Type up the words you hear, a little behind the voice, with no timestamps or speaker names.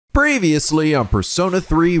Previously on Persona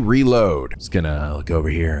 3 Reload. Just gonna look over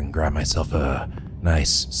here and grab myself a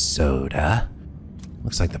nice soda.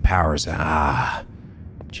 Looks like the power's,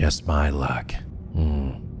 just my luck.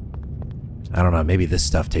 I don't know, maybe this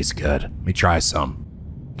stuff tastes good. Let me try some.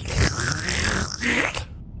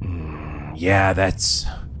 Yeah, that's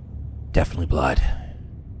definitely blood.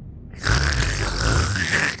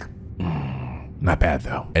 Not bad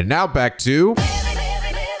though. And now back to...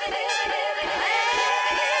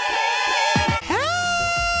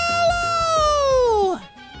 Hello!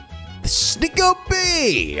 This is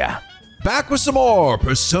NicoB! Back with some more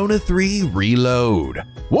Persona 3 Reload.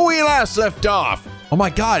 When we last left off, oh my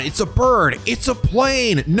god, it's a bird, it's a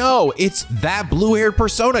plane. No, it's that blue-haired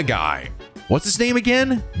Persona guy. What's his name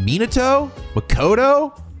again? Minato?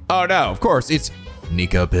 Makoto? Oh no, of course, it's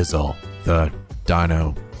Bizzle, the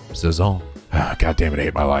dino sizzle. God damn it, I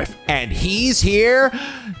hate my life. And he's here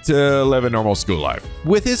to live a normal school life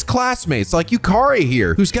with his classmates like Yukari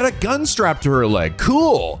here, who's got a gun strapped to her leg.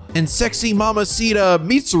 Cool. And sexy Mamacita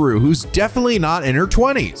Mitsuru, who's definitely not in her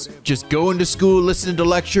 20s. Just going to school, listening to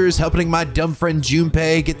lectures, helping my dumb friend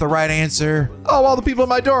Junpei get the right answer. Oh, all the people in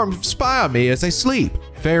my dorm spy on me as I sleep.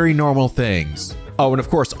 Very normal things. Oh, and of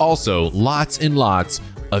course, also lots and lots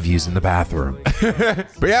of using the bathroom.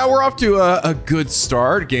 But yeah, we're off to a good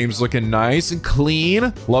start. Game's looking nice and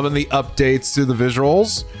clean. Loving the updates to the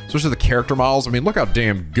visuals, especially the character models. I mean, look how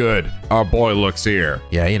damn good our boy looks here.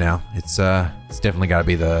 Yeah, you know, it's definitely gotta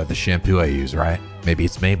be the shampoo I use, right? Maybe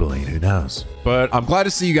it's Maybelline, who knows? But I'm glad to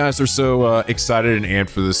see you guys are so excited and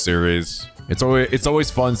amped for this series. It's always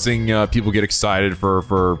fun seeing people get excited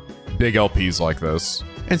for big LPs like this.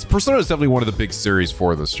 And Persona is definitely one of the big series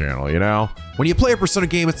for this channel, you know? When you play a Persona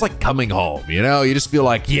game, it's like coming home, you know? You just feel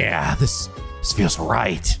like, yeah, this feels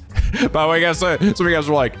right. By the way, guys, some of you guys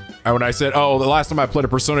were like, when I said, oh, the last time I played a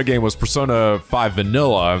Persona game was Persona 5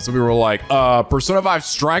 Vanilla. Some people were like, Persona 5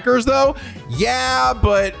 Strikers, though? Yeah,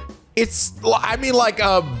 but it's, I mean, like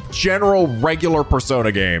a general regular Persona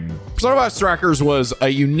game. Persona 5 Strikers was a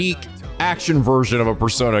unique action version of a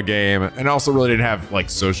Persona game, and also really didn't have, like,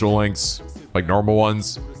 social links like normal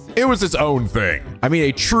ones. It was its own thing. I mean,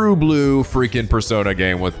 a true blue freaking Persona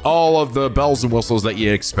game with all of the bells and whistles that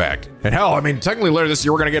you expect. And hell, I mean, technically later this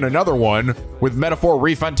year, we're gonna get another one with Metaphor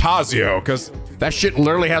Refantasio, because that shit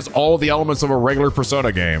literally has all the elements of a regular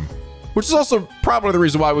Persona game. Which is also probably the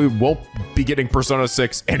reason why we won't be getting Persona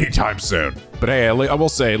 6 anytime soon. But hey, I will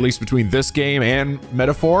say, at least between this game and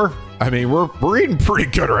Metaphor, I mean, we're eating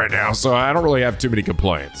pretty good right now, so I don't really have too many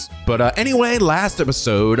complaints. But anyway, last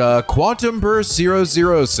episode, Quantum Burst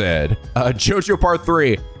 00 said, JoJo Part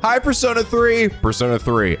 3. Hi, Persona 3. Persona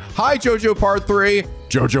 3. Hi, JoJo Part 3.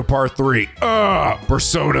 JoJo Part 3.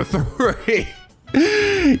 Persona 3.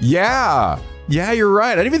 Yeah, you're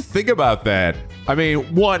right. I didn't even think about that. I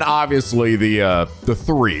mean, one, obviously the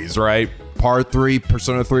threes, right? Part 3,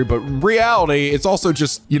 Persona 3, but in reality, it's also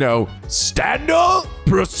just, you know, stand-up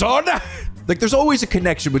Persona. Like, there's always a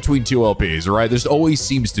connection between two LPs, right? There's always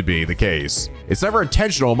seems to be the case. It's never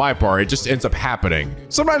intentional on my part. It just ends up happening.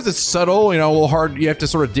 Sometimes it's subtle, you know, a little hard. You have to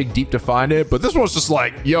sort of dig deep to find it. But this one's just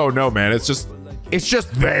like, yo, no, man, it's just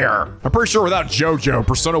there. I'm pretty sure without JoJo,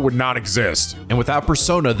 Persona would not exist. And without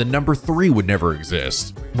Persona, the number 3 would never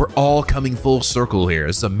exist. We're all coming full circle here.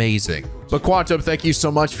 It's amazing. But Quantum, thank you so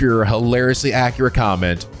much for your hilariously accurate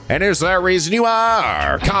comment. And is that reason you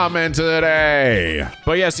are comment today?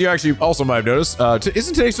 But yes, you actually also might have noticed,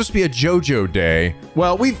 isn't today supposed to be a JoJo day?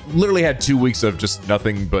 Well, we've literally had 2 weeks of just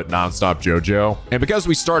nothing but nonstop JoJo. And because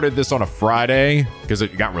we started this on a Friday, because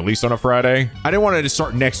it got released on a Friday, I didn't want it to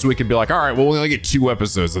start next week and be like, all right, well, we only get 2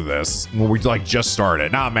 episodes of this when we like just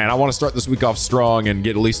started. Nah, man, I want to start this week off strong and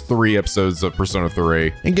get at least 3 episodes of Persona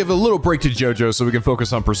 3 and give a little break to JoJo so we can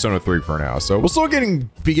focus on Persona 3 for now. So we'll still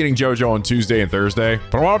be getting JoJo on Tuesday and Thursday,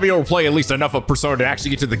 but I want to be able to play at least enough of Persona to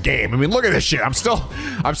actually get to the game. I mean, look at this shit. I'm still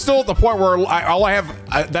at the point where all I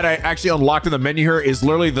have that I actually unlocked in the menu here is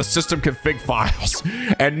literally the system config files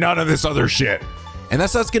and none of this other shit. And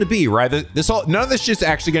that's how it's gonna be, right? None of this shit's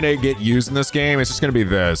actually gonna get used in this game. It's just gonna be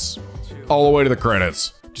this all the way to the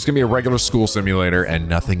credits. Just gonna be a regular school simulator and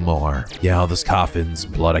nothing more. Yeah, all those coffins,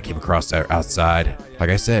 blood I came across outside. Like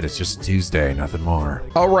I said, it's just Tuesday, nothing more.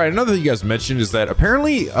 All right, another thing you guys mentioned is that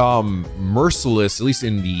apparently Merciless, at least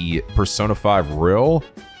in the Persona 5 Real,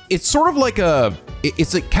 it's sort of like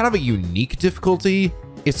it's a kind of a unique difficulty.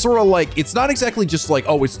 It's sort of like, it's not exactly just like,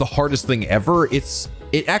 oh, it's the hardest thing ever. It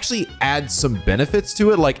actually adds some benefits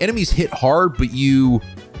to it. Like enemies hit hard, but you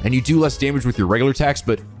do less damage with your regular attacks,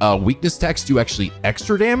 but weakness attacks do actually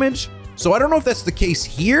extra damage. So I don't know if that's the case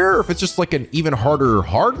here or if it's just like an even harder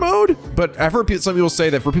hard mode, but I've heard some people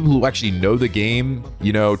say that for people who actually know the game,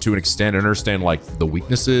 you know, to an extent, understand like the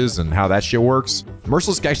weaknesses and how that shit works,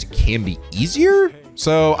 Merciless actually can be easier.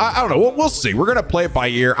 So I don't know, we'll see. We're gonna play it by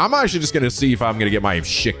ear. I'm actually just gonna see if I'm gonna get my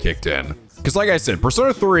shit kicked in. Because like I said,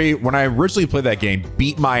 Persona 3, when I originally played that game,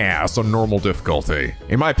 beat my ass on normal difficulty.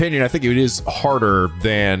 In my opinion, I think it is harder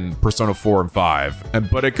than Persona 4 and 5.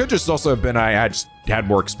 But it could just also have been I just had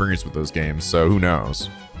more experience with those games, so who knows.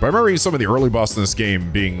 But I remember some of the early bosses in this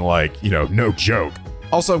game being like, you know, no joke.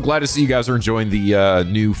 Also, I'm glad to see you guys are enjoying the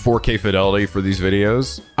new 4K fidelity for these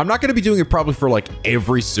videos. I'm not gonna be doing it probably for like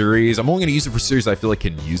every series. I'm only gonna use it for series I feel like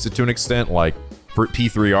can use it to an extent, like for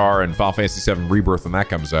P3R and Final Fantasy VII Rebirth when that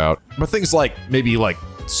comes out. But things like maybe like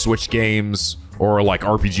Switch games or like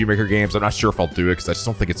RPG Maker games, I'm not sure if I'll do it because I just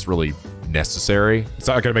don't think it's really necessary. It's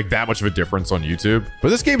not gonna make that much of a difference on YouTube. But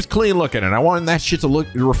this game's clean looking and I want that shit to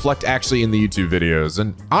reflect actually in the YouTube videos.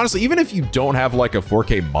 And honestly, even if you don't have like a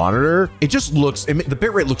 4K monitor, it just looks, the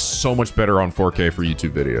bitrate looks so much better on 4K for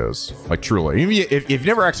YouTube videos. Like truly, even if you've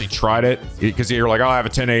never actually tried it, because you're like, oh, I have a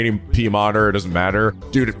 1080p monitor, it doesn't matter.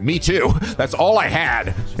 Dude, me too. That's all I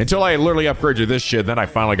had until I literally upgraded this shit. Then I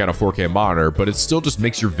finally got a 4K monitor, but it still just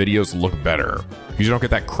makes your videos look better because you don't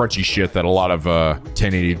get that crunchy shit that a lot of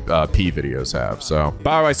 1080p videos have. So,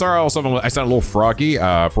 by the way, sorry, I sound a little froggy.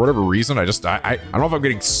 For whatever reason, I don't know if I'm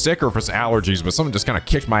getting sick or if it's allergies, but something just kind of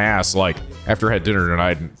kicked my ass like after I had dinner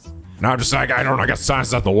tonight. And now I'm just like, I got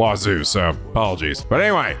signs at the wazoo, so apologies. But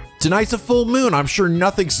anyway, tonight's a full moon. I'm sure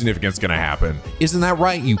nothing significant's gonna happen. Isn't that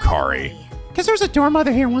right, Yukari? Because there was a dorm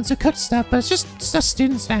mother here once who cooked stuff, but it's just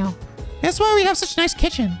students now. That's why we have such a nice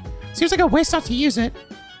kitchen. Seems like a waste not to use it.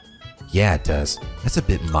 Yeah, it does. That's a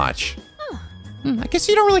bit much. I guess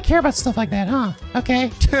you don't really care about stuff like that, huh? Okay.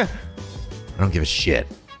 I don't give a shit.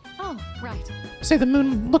 Oh, right. Say the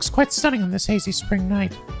moon looks quite stunning on this hazy spring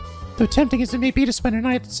night. Though tempting as it may be to spend a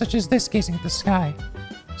night such as this gazing at the sky.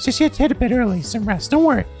 It's just you have to hit a bit early, some rest. Don't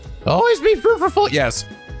worry. Always be fruitful. Yes.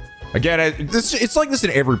 Again, it's like this in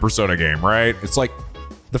every Persona game, right? It's like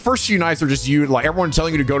the first few nights are just you, like everyone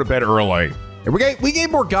telling you to go to bed early. And we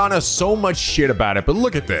gave Morgana so much shit about it, but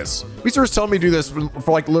look at this. Wizard's telling me to do this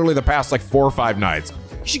for like literally the past like 4 or 5 nights.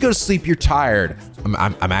 You should go to sleep, you're tired.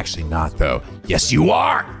 I'm actually not though. Yes, you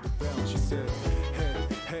are.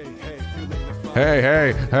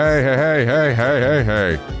 Hey.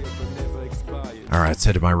 All right, let's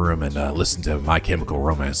head to my room and listen to My Chemical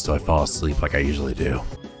Romance till I fall asleep like I usually do.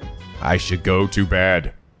 I should go to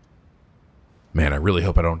bed. Man, I really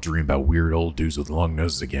hope I don't dream about weird old dudes with long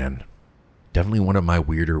noses again. Definitely one of my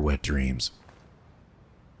weirder wet dreams.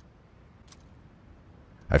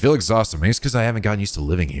 I feel exhausted. Maybe it's because I haven't gotten used to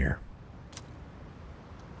living here.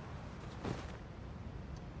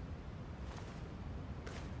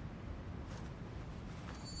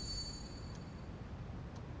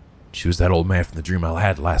 She was that old man from the dream I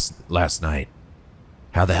had last night.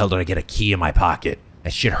 How the hell did I get a key in my pocket?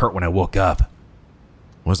 That shit hurt when I woke up.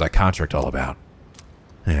 What was that contract all about?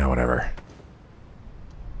 Yeah, whatever.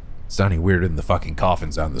 It's not any weirder than the fucking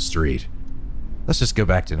coffins on the street. Let's just go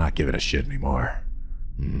back to not giving a shit anymore.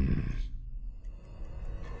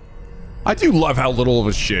 I do love how little of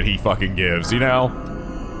a shit he fucking gives, you know?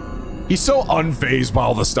 He's so unfazed by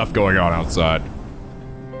all the stuff going on outside.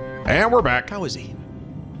 And we're back. How is he?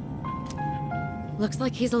 Looks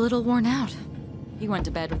like he's a little worn out. He went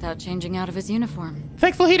to bed without changing out of his uniform.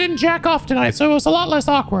 Thankfully he didn't jack off tonight, so it was a lot less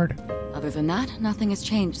awkward. Other than that, nothing has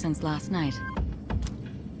changed since last night.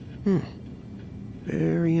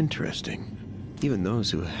 Very interesting. Even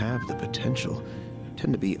those who have the potential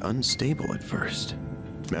tend to be unstable at first.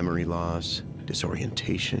 Memory loss,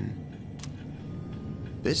 disorientation.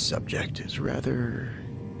 This subject is rather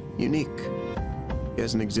unique. He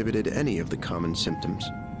hasn't exhibited any of the common symptoms.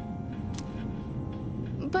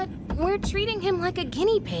 But we're treating him like a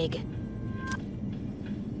guinea pig.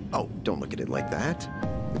 Oh, don't look at it like that.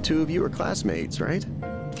 The two of you are classmates, right?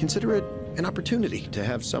 Consider it an opportunity to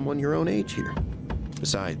have someone your own age here.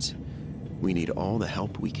 Besides, we need all the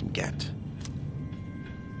help we can get.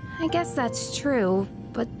 I guess that's true,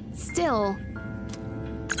 but still.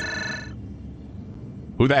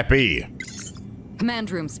 Who that be?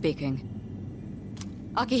 Command room speaking.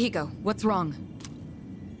 Akihiko, what's wrong?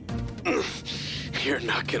 You're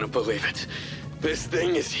not gonna believe it. This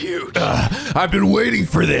thing is huge. I've been waiting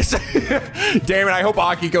for this. Damn it, I hope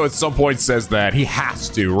Akihiko at some point says that. He has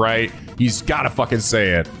to, right? He's gotta fucking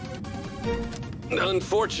say it.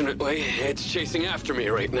 Unfortunately, it's chasing after me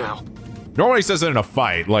right now. Normally he says it in a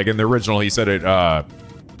fight. Like in the original, he said it, I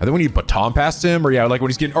think when you baton past him, or yeah, like when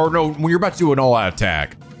he's getting, or no, when you're about to do an all-out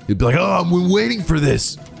attack. He'd be like, oh, I'm waiting for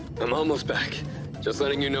this. I'm almost back. Just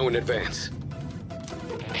letting you know in advance.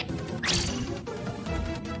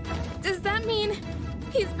 Does that mean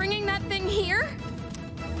he's bringing that thing here?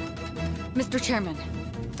 Mr. Chairman,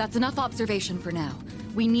 that's enough observation for now.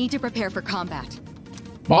 We need to prepare for combat.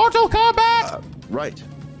 Mortal Kombat! Right.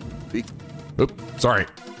 Oop, sorry.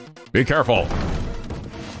 Be careful.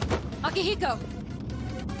 Akihiko!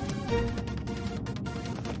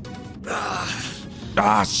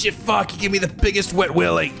 Ah, shit, fuck. You give me the biggest wet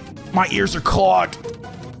willy. My ears are clogged.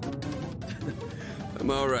 I'm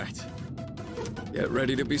all right. Get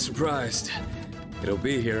ready to be surprised. It'll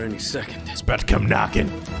be here any second. It's about to come knocking.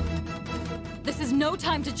 This is no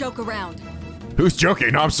time to joke around. Who's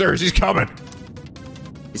joking? No, I'm serious. He's coming.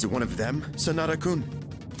 Is it one of them, Sanada-kun?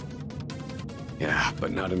 Yeah,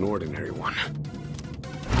 but not an ordinary one.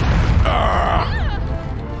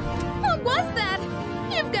 What was that?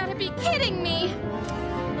 You've got to be kidding me!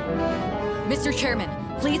 Mr. Chairman,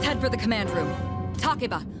 please head for the command room.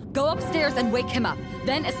 Takeba, go upstairs and wake him up.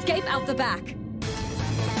 Then escape out the back.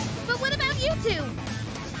 But what about you two?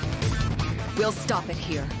 We'll stop it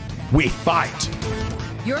here. We fight.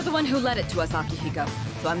 You're the one who led it to us, Akihiko,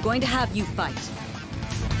 so I'm going to have you fight.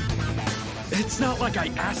 It's not like I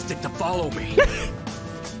asked it to follow me.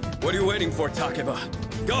 What are you waiting for, Takeba?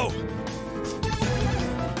 Go!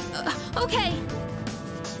 Okay.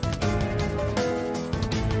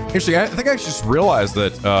 Actually, I think I just realized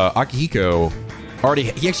that Akihiko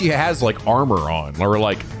he actually has like armor on, or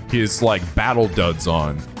like his like battle duds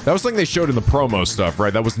on. That was something they showed in the promo stuff,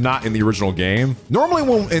 right? That was not in the original game. Normally,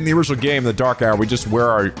 when in the original game, the Dark Hour, we just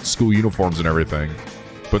wear our school uniforms and everything.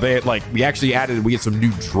 But they we actually added, we get some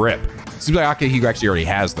new drip. Seems like Akihiko actually already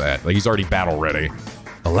has that. Like he's already battle ready.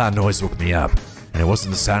 A loud noise woke me up, and it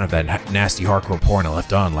wasn't the sound of that nasty hardcore porn I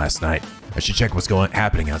left on last night. I should check what's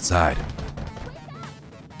happening outside.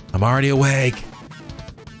 I'm already awake.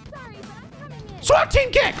 Sorry, but I'm coming in. SWAT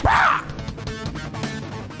team kick! Ah!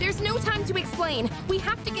 There's no time to explain. We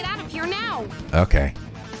have to get out of here now. Okay.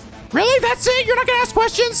 Really? That's it? You're not gonna ask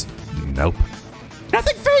questions? Nope.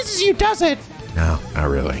 Nothing phases you, does it? No, not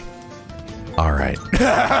really. All right.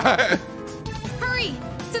 Hurry!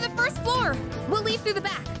 To the first floor! We'll leave through the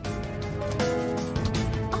back.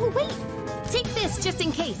 Oh, wait! Take this just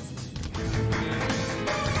in case.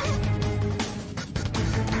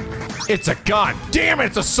 It's a gun. Damn it,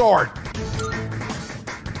 it's a sword.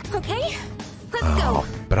 Okay, let's Oh,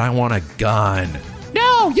 go. but I want a gun.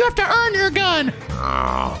 No, you have to earn your gun.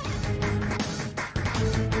 Oh.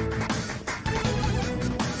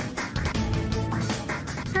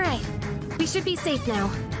 All right, we should be safe now.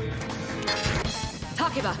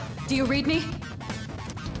 Takeba, do you read me?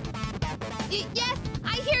 Yes,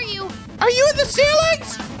 I hear you. Are you in the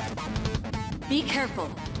ceilings? Be careful.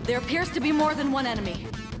 There appears to be more than one enemy.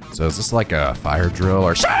 So is this like a fire drill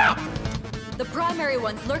or shut up? The primary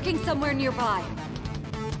one's lurking somewhere nearby.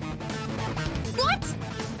 What?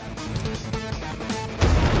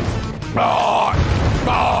 Oh,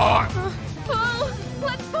 Oh,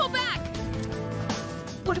 let's pull back.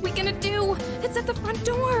 What are we gonna do? It's at the front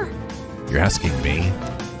door. you're asking me?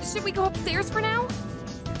 Should we go upstairs for now?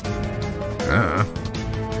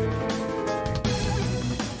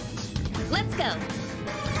 Let's go.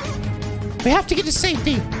 We have to get to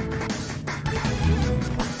safety.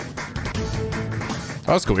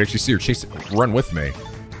 Oh, that's cool. We actually see her run with me.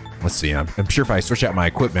 Let's see. I'm sure if I switch out my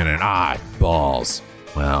equipment and balls.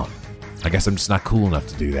 Well, I guess I'm just not cool enough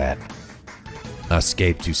to do that.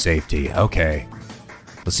 Escape to safety. Okay.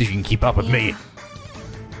 Let's see if you can keep up with me.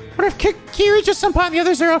 What if Kiryu-senpai and the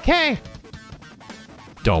others are okay?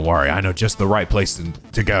 Don't worry. I know just the right place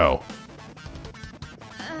to go.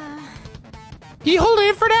 Can you hold it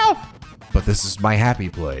in for now? But this is my happy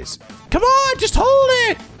place. Come on, just hold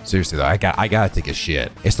it. Seriously though, I gotta take a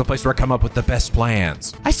shit. It's the place where I come up with the best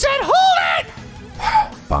plans. I said hold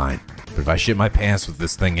it. Fine. But if I shit my pants with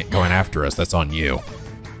this thing going after us, that's on you. All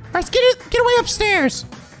right, get away upstairs.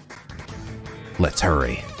 Let's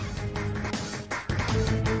hurry.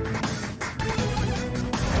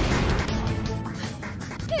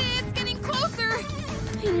 It's getting closer.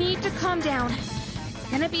 I need to calm down. It's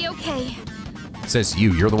gonna be okay. Says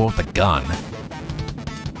you're the one with the gun.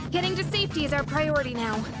 Getting to safety is our priority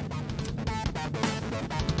now.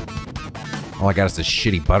 All I got is this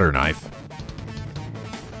shitty butter knife.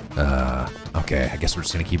 Okay, I guess we're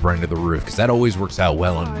just gonna keep running to the roof, because that always works out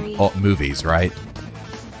well in all movies, right?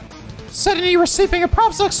 Suddenly you were sleeping, and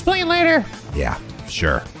props will explain later. Yeah,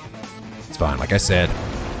 sure. It's fine. Like I said,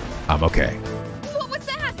 I'm okay. What was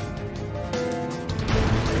that?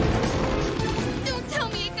 Don't tell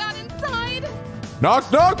me it got inside. Knock,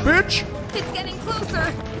 knock, bitch! It's getting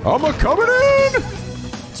closer. I'm a coming in!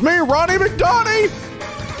 It's me, Ronnie McDonnie!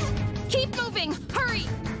 Keep moving! Hurry!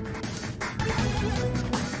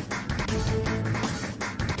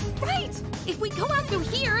 Right! If we go out through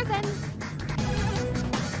here, then...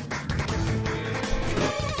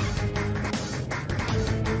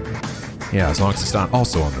 Yeah, as long as it's not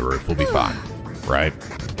also on the roof, we'll be fine. Right?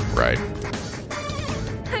 Right.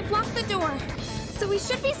 I've locked the door, so we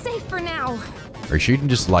should be safe for now. Or you can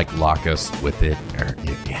just, like, lock us with it. Or,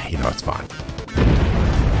 yeah, you know, it's fine.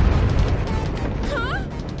 Huh?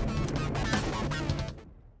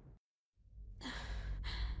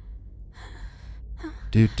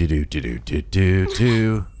 Do.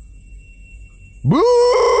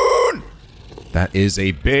 Moon! That is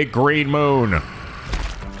a big green moon.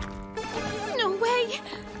 No way!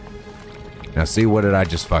 Now see, what did I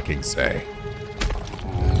just fucking say?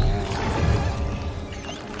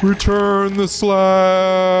 Return the slab.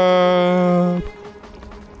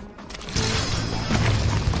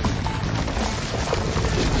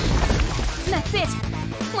 That's it!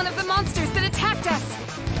 One of the monsters that attacked us!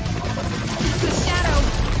 The shadow!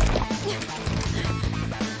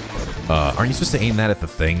 Aren't you supposed to aim that at the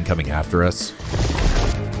thing coming after us?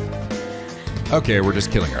 Okay, we're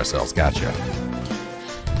just killing ourselves. Gotcha.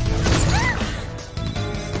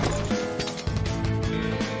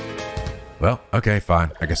 Well, okay,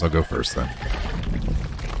 fine. I guess I'll go first then.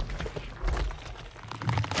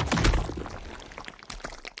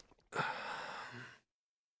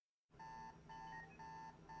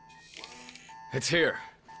 It's here.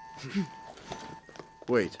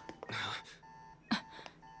 Wait.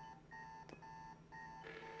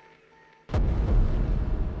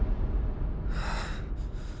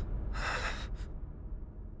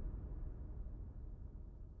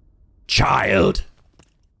 Child!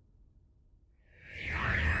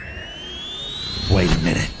 Wait a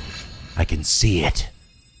minute. I can see it.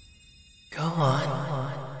 Go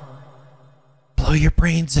on. Blow your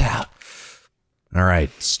brains out. All right,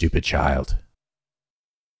 stupid child.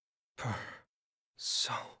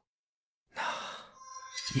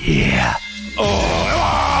 Yeah. Oh.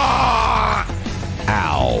 Ah!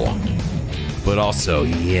 Ow. But also,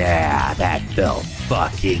 yeah, that felt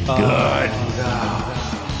fucking good.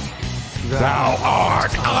 Thou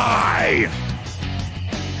art I.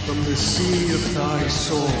 From the sea of thy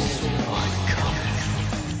soul I come.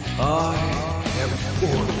 I am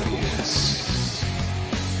Orpheus,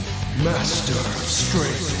 master of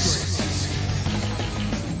strength.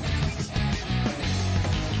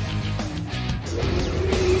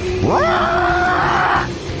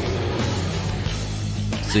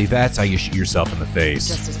 See, that's how you shoot yourself in the face.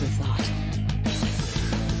 Just as we thought.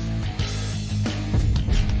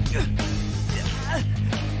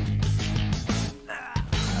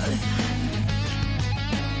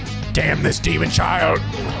 Damn this demon child!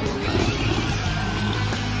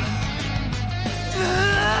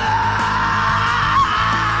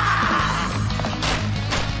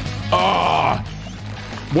 Oh!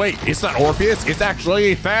 Wait, it's not Orpheus, it's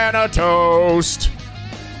actually Thanatos!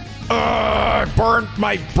 I burned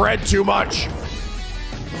my bread too much!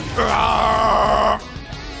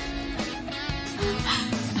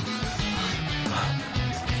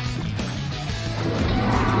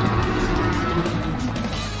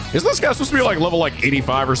 Is this guy supposed to be like level like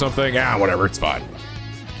 85 or something? Ah, whatever, it's fine.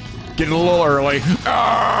 Getting a little early.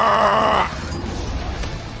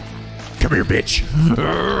 Come here, bitch.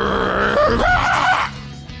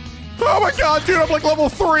 Oh my god, dude, I'm like level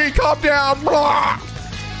 3. Calm down.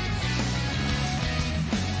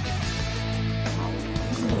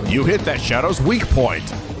 You hit that shadow's weak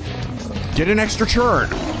point. Get an extra turn.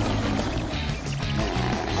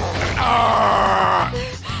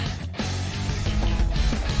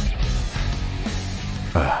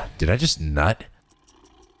 Did I just nut?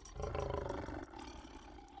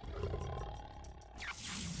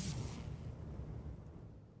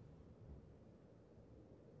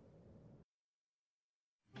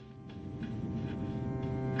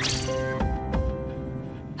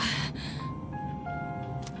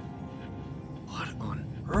 What on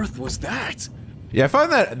earth was that? Yeah, I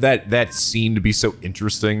find that scene to be so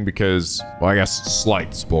interesting because, well, I guess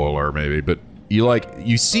slight spoiler maybe, but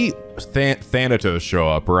you see Thanatos show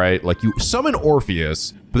up, right? Like you summon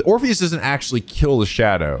Orpheus, but Orpheus doesn't actually kill the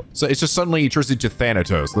shadow. So it's just suddenly he turns into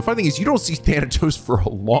Thanatos. The funny thing is you don't see Thanatos for a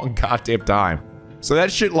long goddamn time. So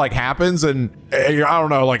that shit like happens and I don't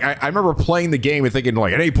know, like I remember playing the game and thinking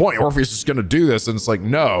like at any point Orpheus is gonna do this and it's like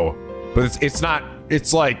no, but it's not,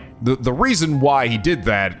 it's like the reason why he did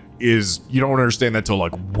that is you don't understand that till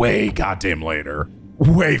like way goddamn later.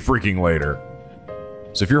 Way freaking later.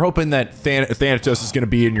 So if you're hoping that Thanatos is going to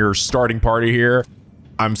be in your starting party here,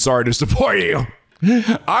 I'm sorry to disappoint you.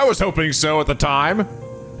 I was hoping so at the time.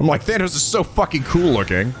 I'm like, Thanos is so fucking cool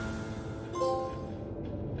looking.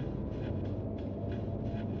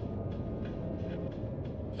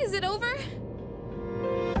 Is it over?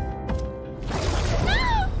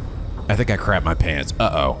 I think I crapped my pants.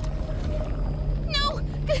 Uh-oh. No!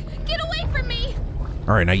 Get away from me!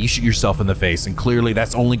 All right, now you shoot yourself in the face, and clearly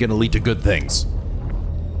that's only gonna lead to good things.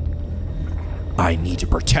 I need to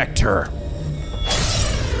protect her.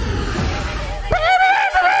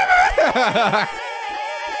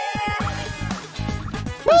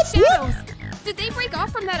 Shadows! Did they break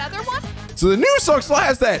off from that other one? So the new song still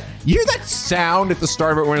has that. You hear that sound at the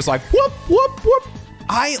start of it when it's like whoop, whoop, whoop.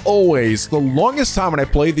 I always, the longest time when I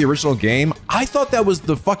played the original game, I thought that was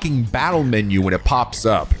the fucking battle menu when it pops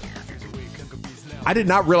up. I did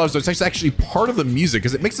not realize that it's actually part of the music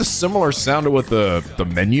because it makes a similar sound to what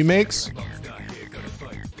the menu makes.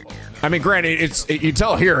 I mean, granted, you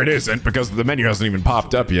tell here it isn't because the menu hasn't even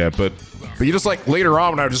popped up yet, but you just like later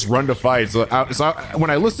on when I would just run to fights, when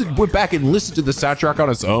I went back and listened to the soundtrack on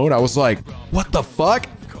its own, I was like, what the fuck?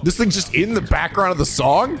 This thing's just in the background of the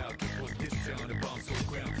song?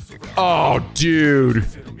 Oh, dude.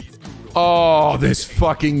 Oh, this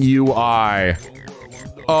fucking UI.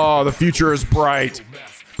 Oh, the future is bright.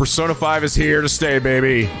 Persona 5 is here to stay,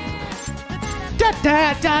 baby. Da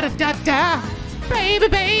da da da da da. Baby,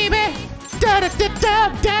 baby. Da da da da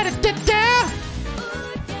da da da.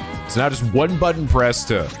 So now just one button press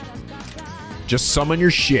to just summon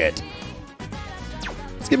your shit.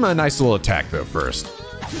 Let's give him a nice little attack though first.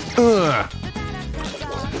 Ugh.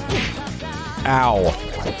 Ow.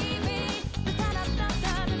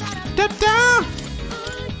 Da da.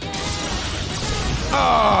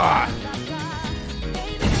 Ah.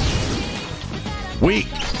 Weak.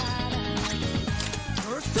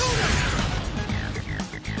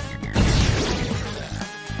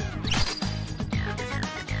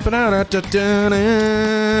 This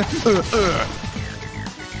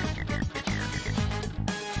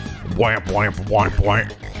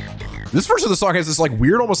version of the song has this like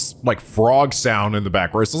weird, almost like frog sound in the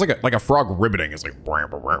back, where it's just like a frog ribbiting. It's like I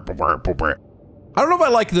don't know if I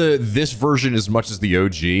like this version as much as the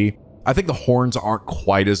OG. I think the horns aren't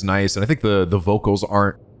quite as nice, and I think the vocals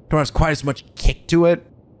don't have quite as much kick to it.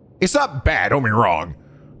 It's not bad, don't get me wrong,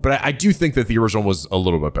 but I do think that the original was a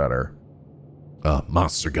little bit better.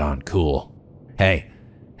 Monster gone cool. Hey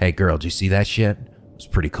girl, did you see that shit? It was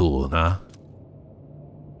pretty cool, huh?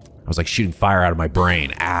 I was like shooting fire out of my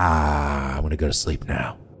brain. Ah, I'm gonna go to sleep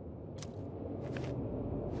now.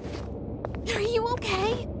 Are you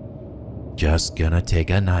okay? Just gonna take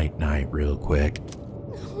a night-night real quick.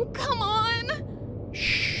 Oh, come on!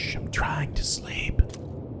 Shh, I'm trying to sleep.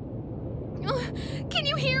 Can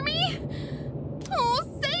you hear me?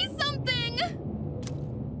 Oh, say something!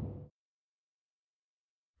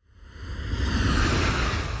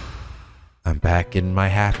 I'm back in my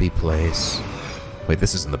happy place. Wait,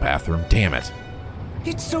 this isn't the bathroom. Damn it.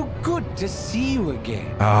 It's so good to see you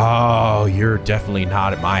again. Oh, you're definitely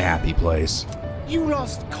not at my happy place. You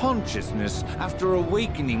lost consciousness after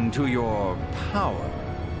awakening to your power.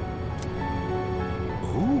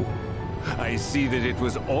 Ooh, I see that it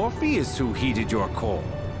was Orpheus who heeded your call.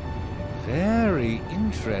 Very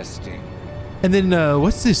interesting. And then,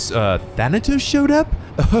 what's this, Thanatos showed up?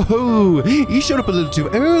 Oh, he showed up a little too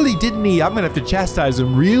early, didn't he? I'm gonna have to chastise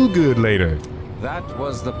him real good later. That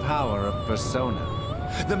was the power of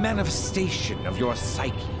Persona, the manifestation of your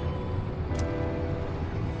psyche.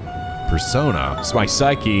 Persona? It's my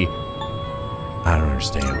psyche. I don't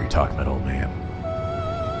understand what you're talking about, old man.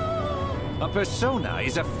 A persona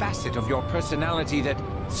is a facet of your personality that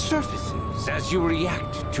surfaces as you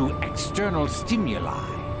react to external stimuli.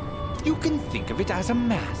 You can think of it as a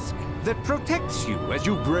mask that protects you as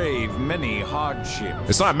you brave many hardships.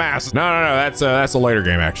 It's not a mask. No, that's a later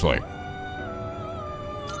game, actually.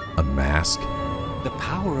 A mask? The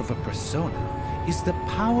power of a persona is the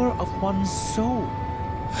power of one's soul.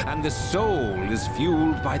 And the soul is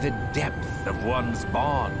fueled by the depth of one's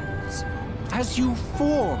bonds. As you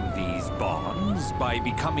form these bonds by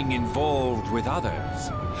becoming involved with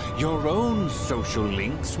others, your own social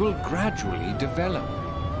links will gradually develop.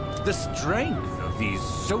 The strength of these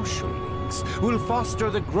social links will foster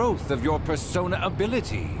the growth of your persona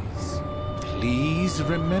abilities. Please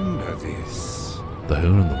remember this. The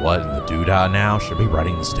who and the what and the doodah now? Should be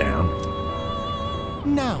writing this down.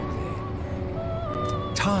 Now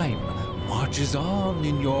then, time marches on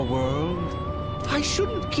in your world. I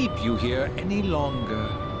shouldn't keep you here any longer.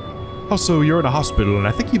 Also, you're in a hospital and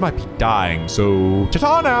I think you might be dying, so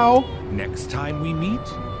ta-ta now! Next time we meet,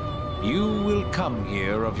 you will come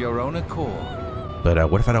here of your own accord. But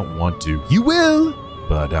what if I don't want to? You will!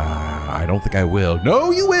 But I don't think I will.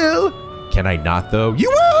 No, you will! Can I not, though? You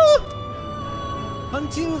will!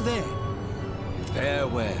 Until then,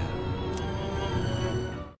 farewell.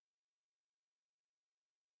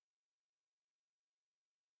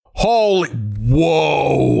 Holy...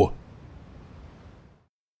 Whoa!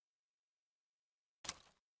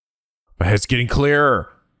 My head's getting clearer.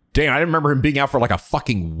 Dang, I didn't remember him being out for like a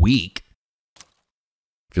fucking week.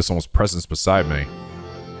 I feel someone's presence beside me.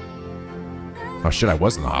 Oh shit, I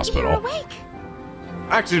was in the hospital. You're awake.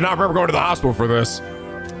 I actually do not remember going to the hospital for this.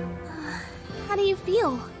 How do you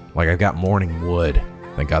feel? Like I've got morning wood.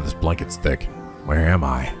 Thank God this blanket's thick. Where am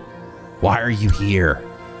I? Why are you here?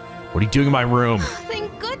 What are you doing in my room?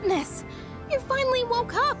 Thank goodness. You finally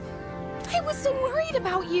woke up. I was so worried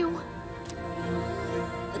about you.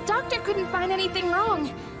 The doctor couldn't find anything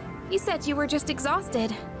wrong. He said you were just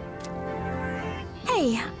exhausted.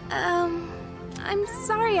 Hey, I'm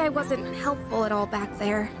sorry I wasn't helpful at all back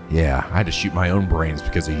there. Yeah, I had to shoot my own brains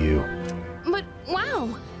because of you. But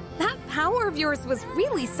wow, that power of yours was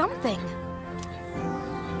really something.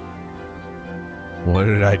 What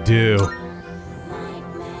did I do?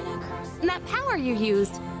 And that power you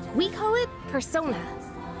used, we call it persona.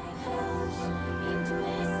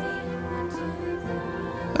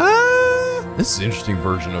 This is an interesting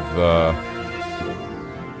version of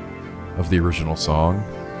the original song.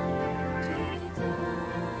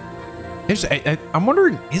 I'm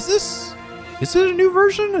wondering, is it a new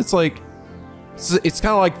version? It's like, it's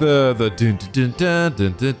kind of like the dun dun dun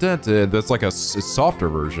dun dun dun dun. That's like a softer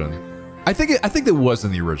version. I think it was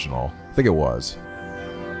in the original. I think it was.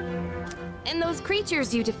 And those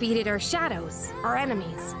creatures you defeated are shadows, our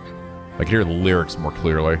enemies. I can hear the lyrics more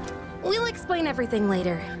clearly. We'll explain everything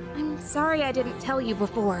later. I'm sorry I didn't tell you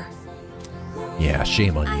before. Yeah,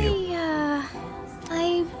 shame on you.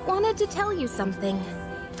 I wanted to tell you something.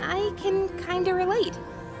 I can kinda relate.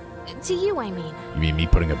 To you, I mean. You mean me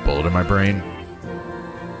putting a bullet in my brain?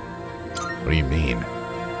 What do you mean?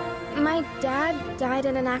 My dad died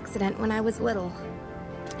in an accident when I was little.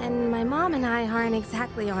 And my mom and I aren't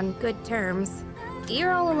exactly on good terms.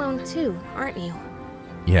 You're all alone too, aren't you?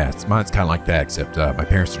 Yeah, mine's kind of like that, except my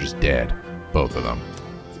parents are just dead. Both of them.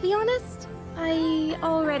 To be honest, I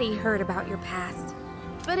already heard about your past.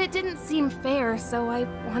 But it didn't seem fair, so I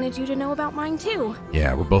wanted you to know about mine too.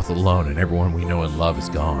 Yeah, we're both alone and everyone we know and love is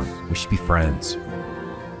gone. We should be friends.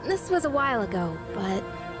 This was a while ago, but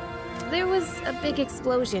there was a big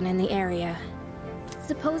explosion in the area.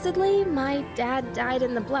 Supposedly, my dad died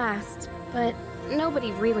in the blast, but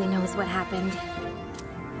nobody really knows what happened.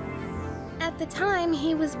 At the time,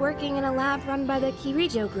 he was working in a lab run by the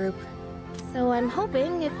Kirijo group. So I'm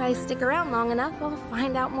hoping if I stick around long enough, I'll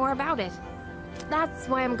find out more about it. That's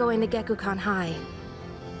why I'm going to Gekukan High.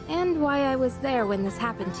 And why I was there when this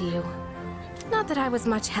happened to you. Not that I was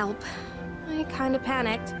much help. I kinda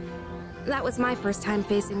panicked. That was my first time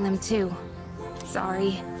facing them too.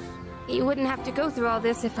 Sorry. You wouldn't have to go through all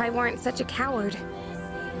this if I weren't such a coward.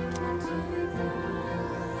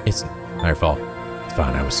 It's not your fault. It's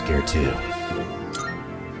fine, I was scared too.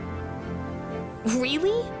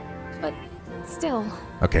 Really? But still.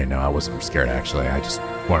 Okay, no, I wasn't scared actually. I just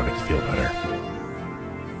wanted to make you feel better.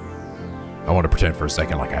 I want to pretend for a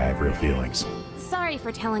second like I have real feelings. Sorry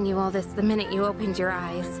for telling you all this the minute you opened your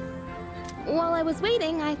eyes. While I was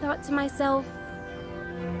waiting, I thought to myself,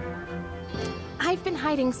 I've been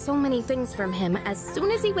hiding so many things from him. As soon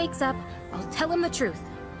as he wakes up, I'll tell him the truth.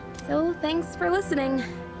 So thanks for listening.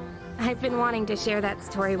 I've been wanting to share that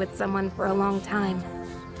story with someone for a long time.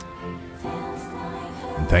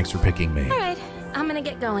 And thanks for picking me. Alright, I'm gonna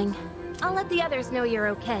get going. I'll let the others know you're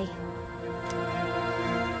okay.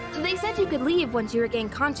 They said you could leave once you regain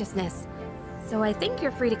consciousness, so I think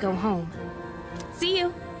you're free to go home. See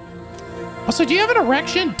you. Also, do you have an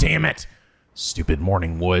erection? Damn it! Stupid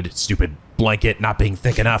morning wood, stupid blanket not being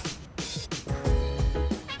thick enough.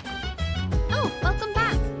 Oh, welcome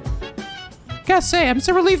back. Gotta say, I'm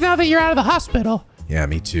so relieved now that you're out of the hospital. Yeah,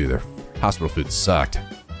 me too. Their hospital food sucked.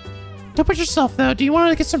 Don't push yourself, though. Do you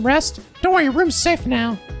want to get some rest? Don't worry, your room's safe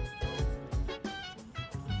now.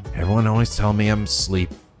 Everyone always tell me I'm sleepy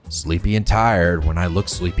and tired when I look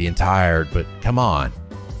sleepy and tired, but come on.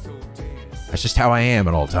 That's just how I am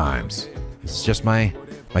at all times. It's just my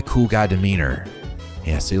cool guy demeanor.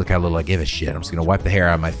 Yeah, see, look how little I give a shit. I'm just gonna wipe the hair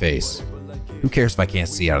out of my face. Who cares if I can't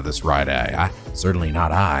see out of this right eye? Certainly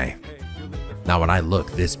not I. Not when I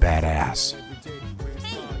look this badass.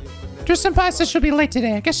 Senpai says she'll be late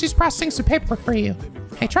today. I guess she's processing some paperwork for you.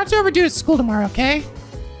 Hey, try to overdo it at school tomorrow, okay?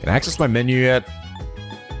 Can I access my menu yet?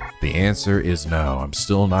 The answer is no. I'm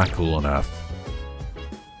still not cool enough.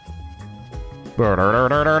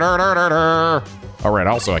 All right,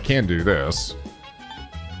 also, I can do this.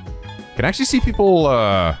 Can I actually see people,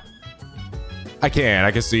 I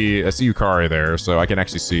can see Yukari there, so I can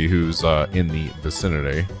actually see who's in the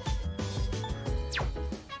vicinity.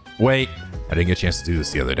 Wait, I didn't get a chance to do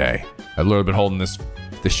this the other day. I've literally been holding this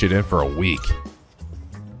shit in for a week.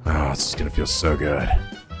 Oh, it's just gonna feel so good.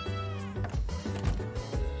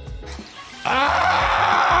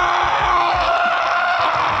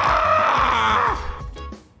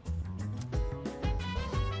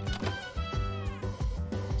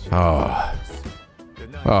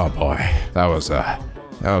 Oh boy, that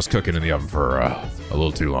was cooking in the oven for a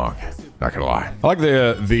little too long. Not gonna lie. I like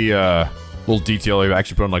the little detail you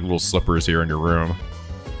actually put on like little slippers here in your room.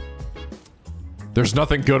 There's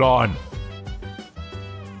nothing good on.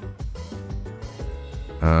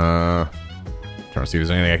 Trying to see if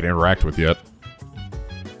there's anything I can interact with yet.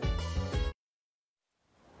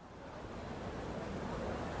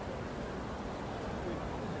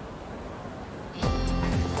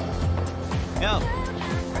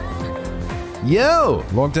 Yo,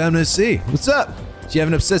 long time no see. What's up? Do you have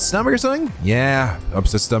an upset stomach or something? Yeah,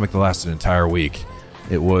 upset stomach that lasted an entire week.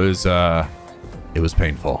 It was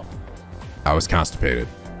painful. I was constipated.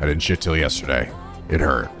 I didn't shit till yesterday. It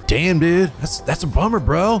hurt. Damn, dude, that's a bummer,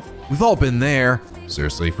 bro. We've all been there.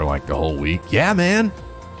 Seriously, for like a whole week. Yeah, man.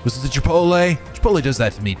 Was it the Chipotle? Chipotle does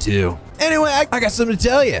that to me too. Anyway, I got something to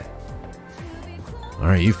tell you. All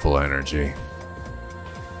right, you full of energy.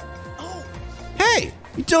 Hey,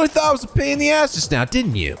 you totally thought I was a pain in the ass just now,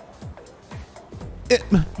 didn't you?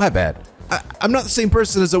 My bad. I'm not the same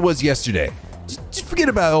person as I was yesterday. Just forget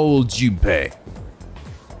about old Junpei.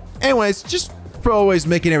 Anyways, just for always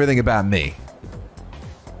making everything about me.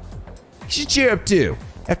 You should cheer up too.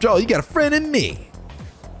 After all, you got a friend in me.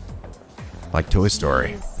 Like Toy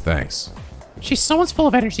Story. Thanks. She's so much full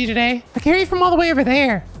of energy today. I can hear you from all the way over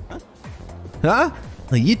there. Huh?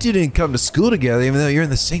 Like you two didn't come to school together even though you're in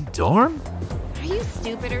the same dorm? Are you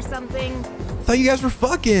stupid or something? I thought you guys were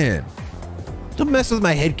fucking. Don't mess with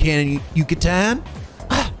my headcanon, Yucatan.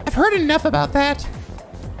 I've heard enough about that.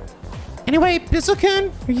 Anyway,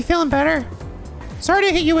 Bizzle-kun, are you feeling better? Sorry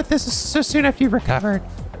to hit you with this so soon after you've recovered,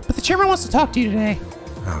 but the chairman wants to talk to you today.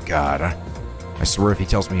 Oh God, I swear if he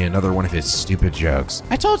tells me another one of his stupid jokes.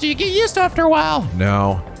 I told you, you get used to it after a while.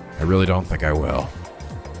 No, I really don't think I will.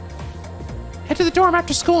 Head to the dorm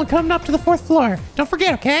after school and come up to the 4th floor. Don't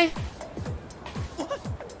forget, okay?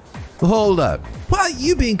 Hold up. Why are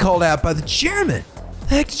you being called out by the chairman?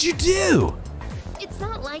 The heck did you do? It's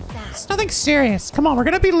not like that. It's nothing serious. Come on, we're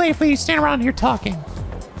gonna be late if you stand around here talking.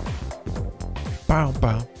 Bow,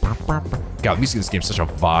 bow, bow, bow, bow. God, the music in this game is such a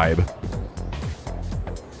vibe.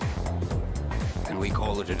 Can we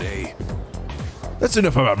call it a day? That's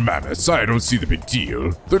enough about mammoths. I don't see the big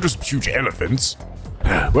deal. They're just huge elephants.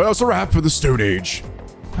 Well, it's a wrap for the Stone Age.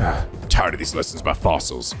 Tired of these lessons about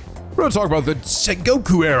fossils. We're gonna talk about the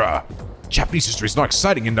Sengoku era. Japanese history is not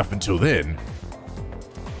exciting enough until then.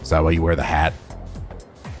 Is that why you wear the hat?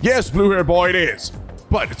 Yes, blue hair boy, it is.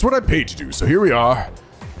 But it's what I'm paid to do, so here we are.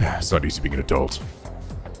 It's not easy being an adult.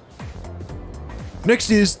 Next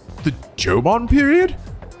is the Jomon period?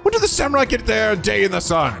 When did the samurai get their day in the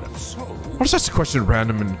sun? I'll just ask a question at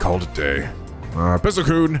random and call it a day.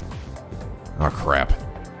 Bizzle-kun. Oh, crap.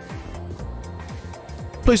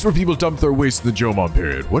 Place where people dump their waste in the Jomon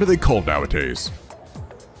period. What are they called nowadays?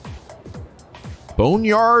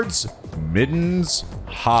 Boneyards, middens,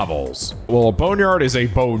 hovels. Well, a boneyard is a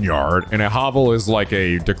boneyard, and a hovel is like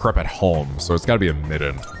a decrepit home, so it's gotta be a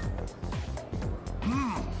midden.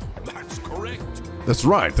 That's correct. That's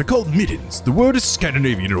right, they're called middens. The word is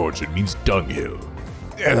Scandinavian in origin, means dunghill.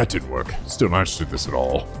 Yeah, that didn't work. Still not interested in this at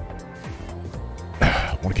all.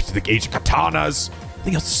 Want to get to the age of katanas?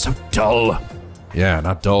 Everything else is so dull. Yeah,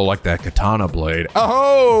 not dull like that katana blade.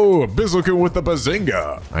 Oh, Bizzle-kun with the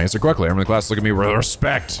bazinga. I answered correctly. Everyone in the class look at me with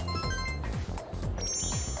respect.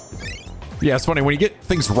 Yeah, it's funny. When you get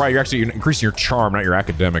things right, you're actually increasing your charm, not your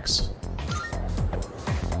academics.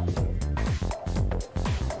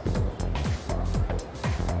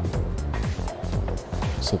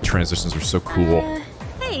 These little transitions are so cool.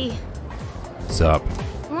 Hey. What's up?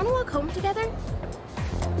 Want to walk home together?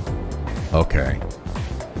 Okay.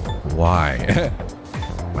 Why?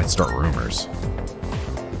 Might start rumors.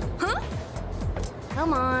 Huh?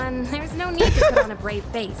 Come on, there's no need to put on a brave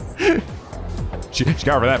face. She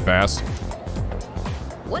got over that fast.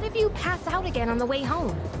 What if you pass out again on the way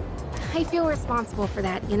home? I feel responsible for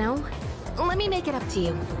that, you know? Let me make it up to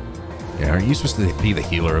you. Yeah, are you supposed to be the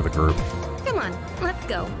healer of the group? Come on, let's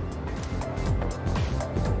go.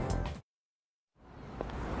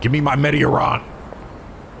 Give me my Meteoron.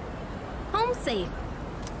 Home safe.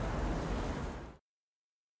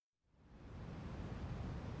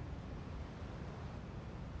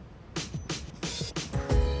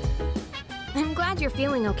 I'm glad you're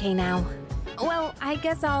feeling okay now. Well, I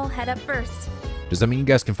guess I'll head up first. Does that mean you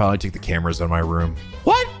guys can finally take the cameras out of my room?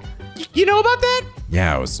 What? You know about that?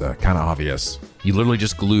 Yeah, it was kind of obvious. You literally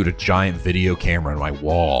just glued a giant video camera on my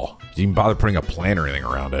wall. You didn't even bother putting a plant or anything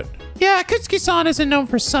around it. Yeah, Akutsuki-san isn't known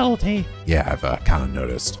for subtlety. Yeah, I've kind of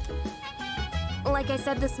noticed. Like I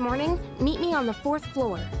said this morning, meet me on the 4th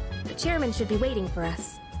floor. The chairman should be waiting for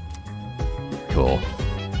us. Cool.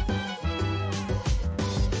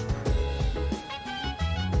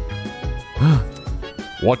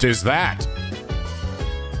 What is that?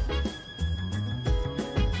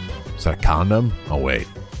 Is that a condom? Oh wait,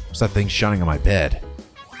 what's that thing shining on my bed?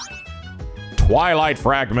 Twilight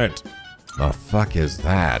fragment. The fuck is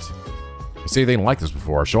that? I see anything like this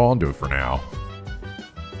before, so I'll undo it for now.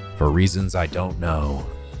 For reasons I don't know.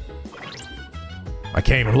 I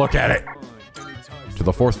can't even look at it. To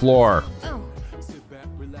the 4th floor. Oh.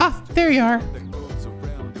 Ah, there you are.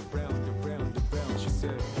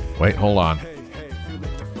 Wait, hold on.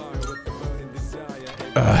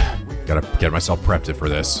 Gotta get myself prepped for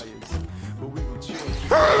this.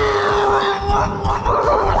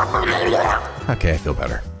 Okay, I feel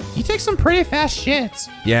better. You take some pretty fast shits.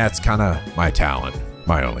 Yeah, it's kind of my talent.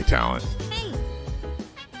 My only talent. Hey.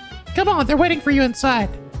 Come on, they're waiting for you inside.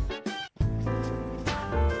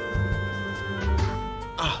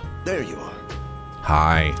 Ah, there you are.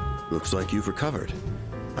 Hi. Looks like you've recovered.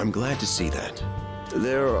 I'm glad to see that.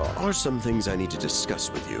 There are some things I need to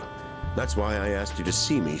discuss with you. That's why I asked you to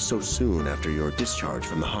see me so soon after your discharge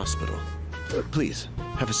from the hospital. Please,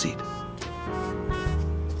 have a seat.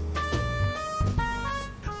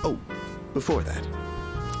 Oh, before that,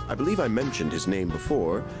 I believe I mentioned his name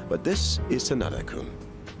before, but this is Sanada-kun.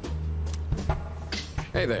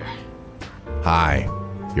 Hey there. Hi.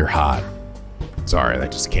 You're hot. Sorry,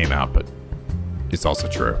 that just came out, but it's also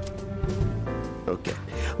true. Okay,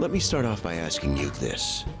 let me start off by asking you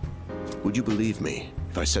this. Would you believe me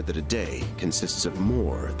if I said that a day consists of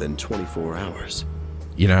more than 24 hours?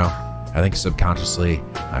 You know, I think subconsciously,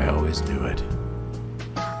 I always knew it.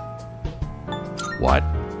 What?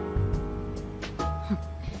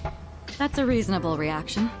 That's a reasonable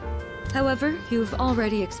reaction. However, you've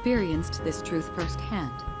already experienced this truth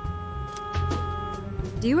firsthand.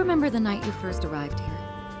 Do you remember the night you first arrived here?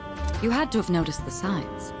 You had to have noticed the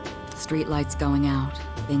signs. Streetlights going out,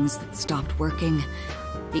 things that stopped working,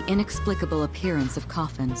 the inexplicable appearance of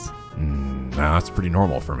coffins. No, that's pretty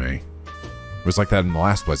normal for me. It was like that in the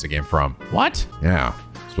last place I came from. What? Yeah,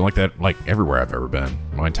 it's been like that everywhere I've ever been,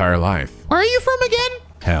 my entire life. Where are you from again?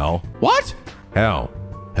 Hell. What? Hell,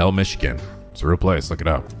 Michigan. It's a real place, look it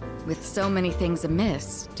up. With so many things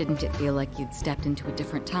amiss, didn't it feel like you'd stepped into a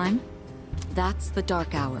different time? That's the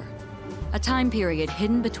Dark Hour. A time period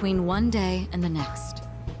hidden between one day and the next.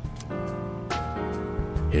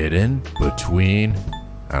 Hidden between...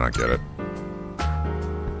 I don't get it.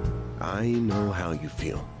 I know how you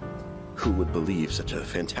feel. Who would believe such a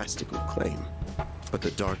fantastical claim? But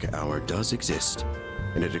the Dark Hour does exist,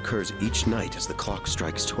 and it occurs each night as the clock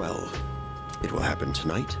strikes 12. It will happen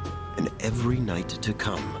tonight, and every night to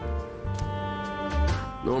come.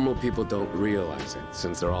 Normal people don't realize it,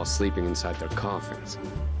 since they're all sleeping inside their coffins.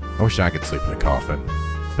 I wish I could sleep in a coffin,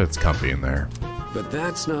 but it's comfy in there. But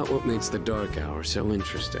that's not what makes the Dark Hour so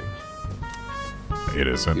interesting. It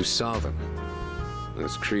isn't. You saw them.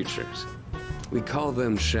 Those creatures. We call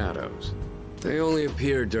them shadows. They only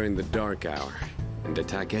appear during the Dark Hour, and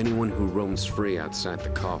attack anyone who roams free outside the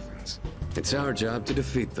coffins. It's our job to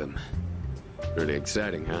defeat them. Pretty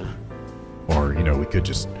exciting, huh? Or, you know, we could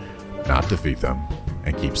just not defeat them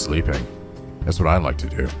and keep sleeping. That's what I like to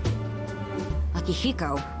do.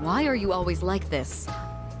 Akihiko, why are you always like this?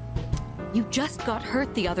 You just got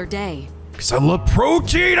hurt the other day. Because I love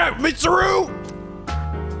protein, Mitsuru!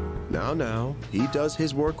 Now, he does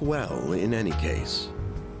his work well in any case.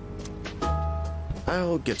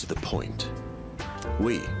 I'll get to the point.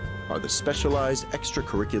 We are the Specialized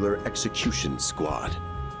Extracurricular Execution Squad.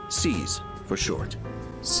 S.E.E.S for short.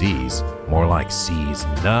 S.E.E.S? More like C's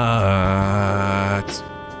nuts.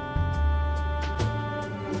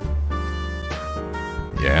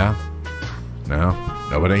 Yeah? No?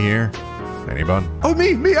 Nobody here? Anyone? Oh,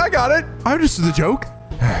 me, I got it. I understood the joke.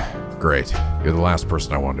 Great. You're the last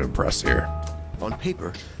person I wanted to impress here. On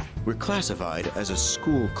paper, we're classified as a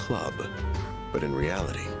school club, but in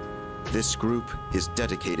reality, this group is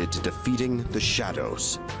dedicated to defeating the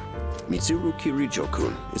shadows. Mitsuru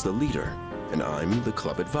Kirijo-kun is the leader, and I'm the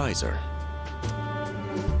club advisor.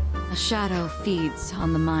 A shadow feeds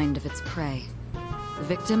on the mind of its prey. The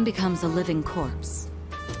victim becomes a living corpse.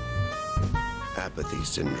 Apathy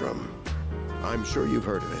syndrome. I'm sure you've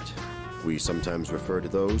heard of it. We sometimes refer to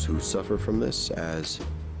those who suffer from this as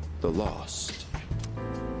the lost.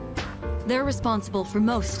 They're responsible for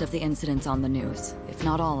most of the incidents on the news, if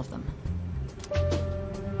not all of them.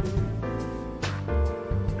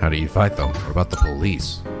 How do you fight them? What about the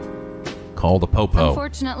police? Call the popo.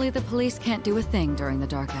 Unfortunately, the police can't do a thing during the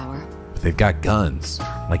dark hour. But they've got guns,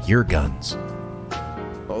 like your guns.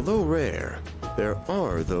 Although rare, there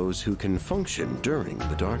are those who can function during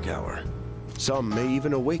the dark hour. Some may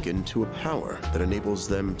even awaken to a power that enables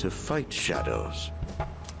them to fight shadows.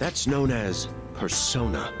 That's known as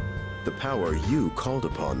persona, the power you called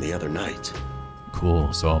upon the other night.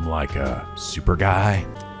 Cool, so I'm like a super guy?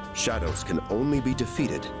 Shadows can only be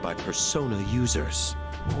defeated by persona users.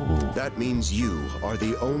 Ooh. That means you are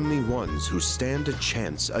the only ones who stand a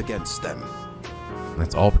chance against them.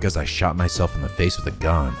 That's all because I shot myself in the face with a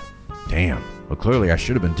gun. Damn. Well, clearly I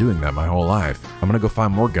should have been doing that my whole life. I'm gonna go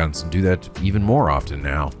find more guns and do that even more often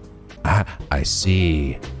now. I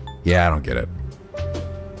see. Yeah, I don't get it.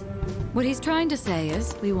 What he's trying to say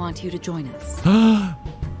is, we want you to join us.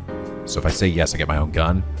 So if I say yes, I get my own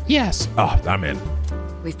gun? Yes. Oh, I'm in.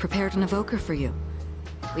 We've prepared an evoker for you.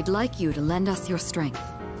 We'd like you to lend us your strength.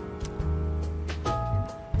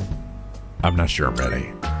 I'm not sure I'm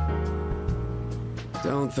ready.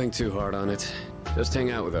 Don't think too hard on it. Just hang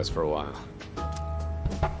out with us for a while.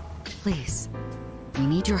 Please, we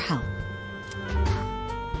need your help.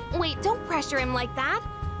 Wait, don't pressure him like that.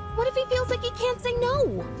 What if he feels like he can't say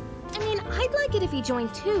no? I mean, I'd like it if he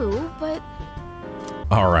joined too, but...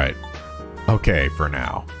 All right. Okay, for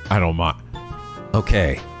now. I don't mind.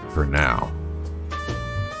 Okay, for now.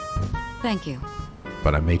 Thank you.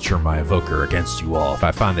 But I made sure my evoker against you all if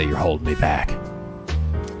I find that you're holding me back.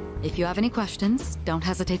 If you have any questions, don't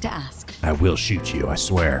hesitate to ask. I will shoot you, I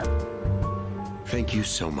swear. Thank you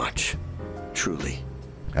so much. Truly.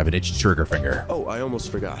 I have an itchy trigger finger. Oh, I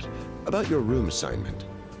almost forgot. About your room assignment.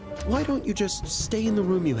 Why don't you just stay in the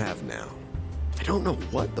room you have now? I don't know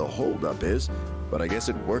what the holdup is, but I guess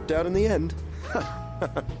it worked out in the end.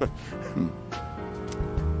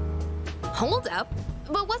 Hold up?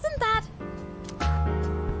 But wasn't that...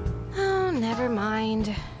 Oh, never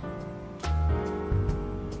mind.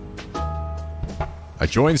 I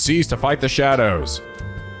joined S.E.E.S to fight the shadows.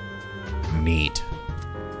 Neat.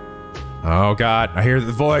 Oh god, I hear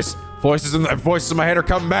the voice. Voices in my head are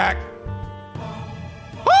coming back.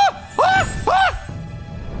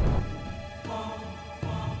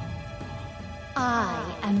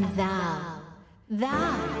 I am thou. Thou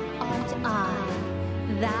art I.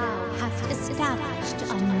 Thou hast established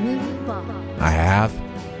a new bond. I have?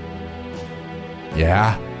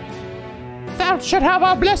 Yeah? Thou shalt have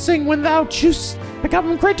our blessing when thou choose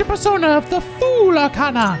become greater persona of the Fool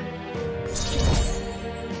Arcana.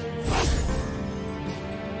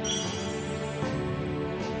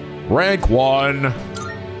 Rank 1.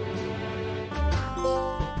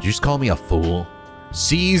 Did you just call me a fool?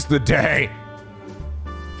 Seize the day.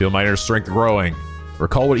 Feel my inner strength growing.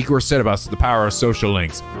 Recall what Igor said about the power of social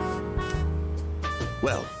links.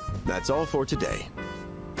 Well, that's all for today.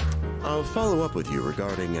 I'll follow up with you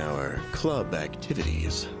regarding our club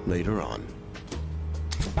activities later on.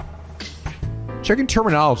 Checking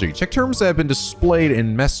terminology. Check terms that have been displayed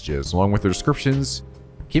in messages, along with their descriptions.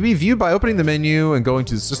 Can be viewed by opening the menu and going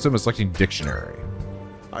to the system and selecting dictionary.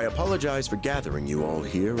 I apologize for gathering you all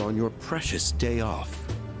here on your precious day off.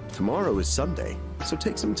 Tomorrow is Sunday, so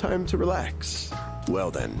take some time to relax.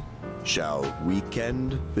 Well then, shall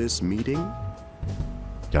weekend this meeting?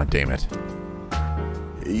 God damn it.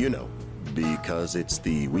 You know, because it's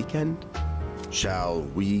the weekend. Shall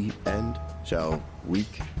we end? Shall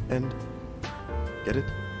week end? Get it?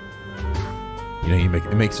 You know,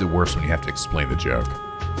 it makes it worse when you have to explain the joke.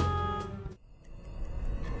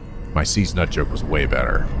 My C's nut joke was way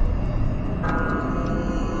better.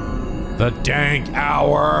 The dank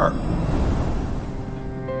hour!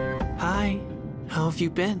 Hi, how have you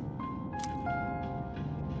been?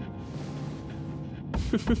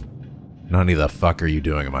 None the fuck are you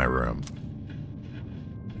doing in my room?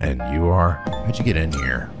 And you are? How'd you get in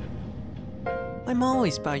here? I'm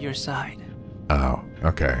always by your side. Oh,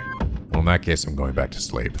 okay. Well, in that case, I'm going back to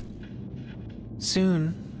sleep.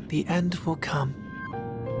 Soon, the end will come.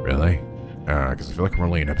 Really? Because I feel like we're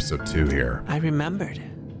only in episode 2 here. I remembered,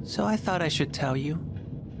 so I thought I should tell you.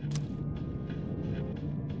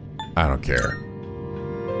 I don't care.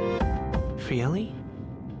 Really?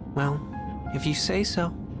 Well, if you say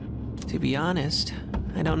so. To be honest,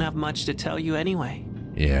 I don't have much to tell you anyway.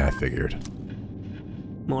 Yeah, I figured.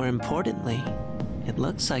 More importantly, it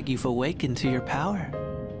looks like you've awakened to your power.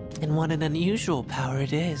 And what an unusual power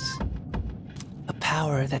it is. A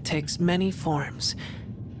power that takes many forms,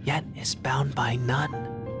 yet is bound by none.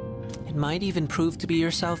 It might even prove to be your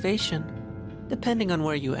salvation, depending on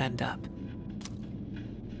where you end up.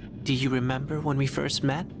 Do you remember when we first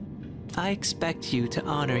met? I expect you to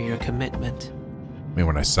honor your commitment. I mean,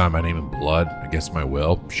 when I sign my name in blood against my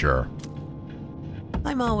will, sure.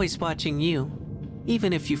 I'm always watching you,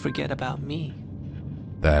 even if you forget about me.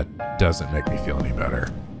 That doesn't make me feel any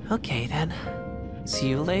better. Okay then. See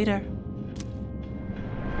you later.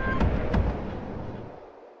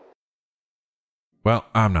 Well,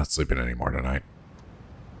 I'm not sleeping anymore tonight.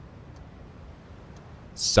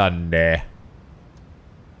 Sunday.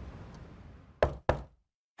 Hey,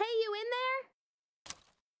 you in there?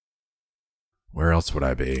 Where else would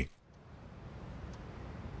I be?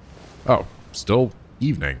 Oh, still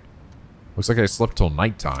evening. Looks like I slept till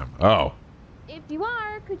nighttime. Oh. If you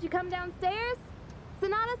are, could you come downstairs?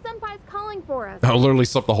 Sonata Senpai's calling for us. I literally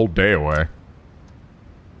slept the whole day away.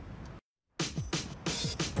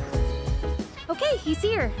 Okay, he's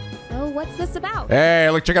here. So what's this about? Hey,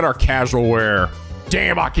 look, check out our casual wear.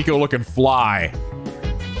 Damn, Akiko looking fly.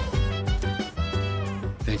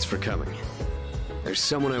 Thanks for coming. There's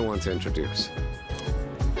someone I want to introduce.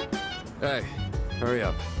 Hey, hurry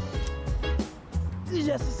up.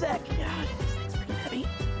 Just a sec. Yeah, it's pretty heavy.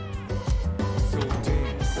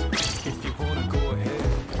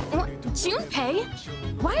 What? Junpei?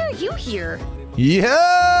 Why are you here?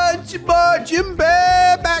 Yeah, it's your boy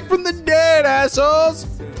Jinbei, back from the dead, assholes.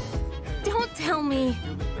 Don't tell me.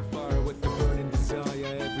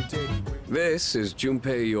 This is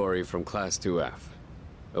Junpei Iori from Class 2F.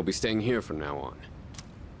 He'll be staying here from now on.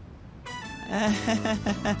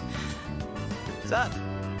 What's up?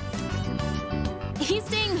 He's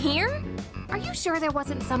staying here? Are you sure there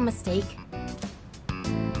wasn't some mistake?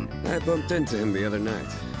 I bumped into him the other night.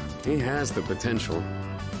 He has the potential,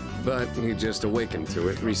 but he just awakened to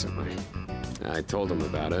it recently. I told him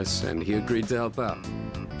about us, and he agreed to help out.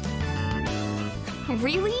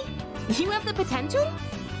 Really? You have the potential?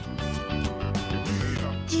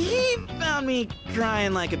 He found me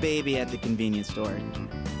crying like a baby at the convenience store,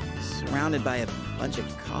 surrounded by a bunch of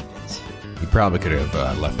coffins. You probably could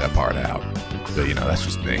have left that part out. But, you know, that's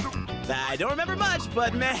just me. I don't remember much,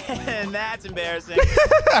 but man, that's embarrassing.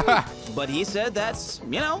 But he said that's,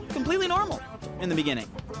 you know, completely normal in the beginning.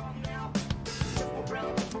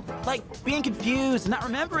 Like being confused and not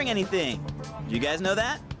remembering anything. Do you guys know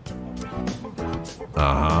that?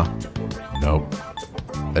 Uh-huh. Nope.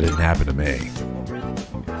 That didn't happen to me.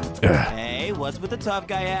 Ugh. Hey, what's with the tough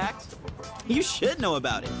guy act? You should know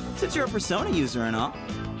about it, since you're a Persona user and all.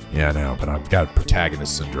 Yeah, I know, but I've got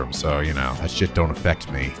protagonist syndrome, so, you know, that shit don't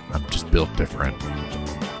affect me. I'm just built different.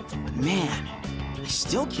 Man, I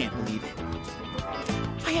still can't believe it.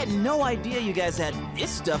 I had no idea you guys had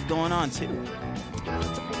this stuff going on, too.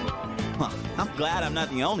 Well, I'm glad I'm not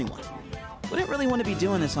the only one. Wouldn't really want to be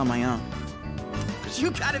doing this on my own.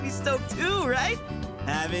 You gotta be stoked too, right?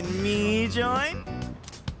 Having me join?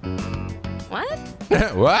 What?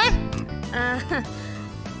 What?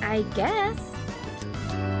 I guess.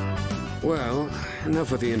 Well,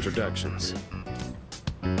 enough with the introductions.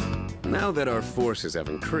 Now that our forces have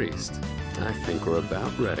increased, I think we're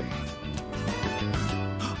about ready.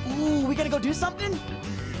 Ooh, we gotta go do something?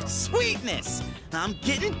 Sweetness! I'm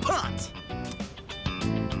getting pumped!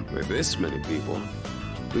 With this many people,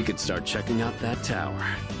 we could start checking out that tower.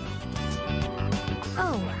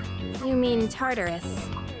 Oh, you mean Tartarus.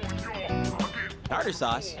 Tartar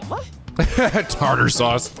sauce? What? Tartar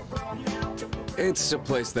sauce. It's a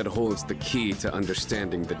place that holds the key to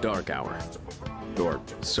understanding the Dark Hour. Or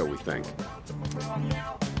so we think.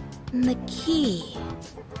 The key.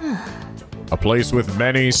 A place with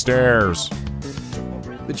many stairs.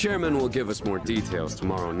 The chairman will give us more details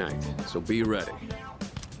tomorrow night, so be ready.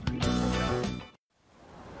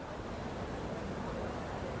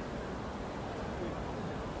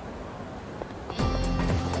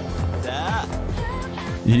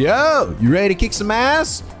 Yo, you ready to kick some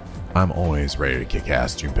ass? I'm always ready to kick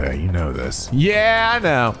ass, Junpei. You know this. Yeah, I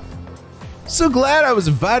know. So glad I was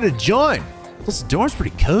invited to join. Plus, the dorm's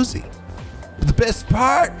pretty cozy. But the best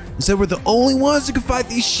part is that we're the only ones who can fight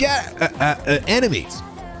these enemies.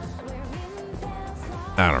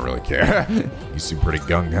 I don't really care. You seem pretty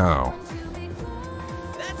gung-ho.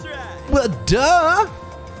 That's right. Well, duh.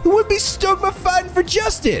 Who would be stoked by fighting for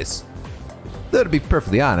justice? Though to be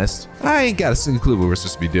perfectly honest, I ain't got a single clue what we're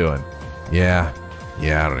supposed to be doing. Yeah,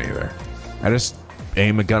 I don't either. I just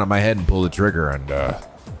aim a gun at my head and pull the trigger and,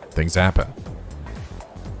 things happen.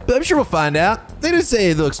 But I'm sure we'll find out. They didn't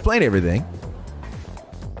say they'll explain everything.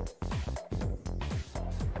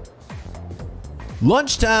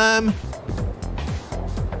 Lunchtime.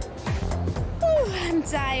 I'm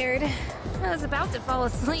tired. I was about to fall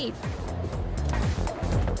asleep.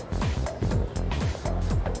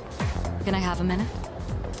 Can I have a minute?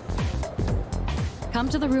 Come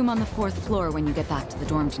to the room on the 4th floor when you get back to the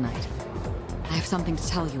dorm tonight. I have something to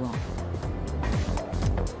tell you all.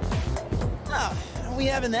 Oh, are we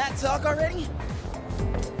having that talk already?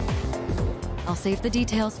 I'll save the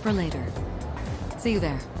details for later. See you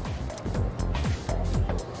there.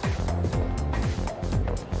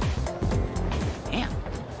 Damn,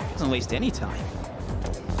 doesn't waste any time.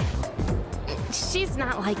 She's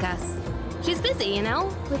not like us. She's busy, you know,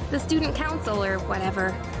 with the student council or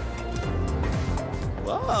whatever.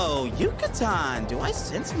 Whoa, Yucatan, do I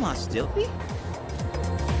sense some hostility?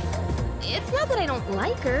 It's not that I don't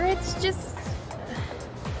like her, it's just...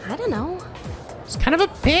 I don't know. It's kind of a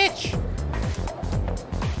bitch.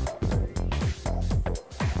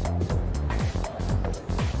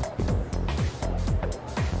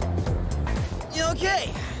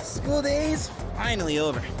 Okay, school day's finally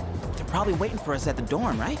over. They're probably waiting for us at the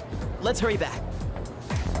dorm, right? Let's hurry back.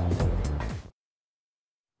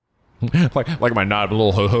 like my nod, a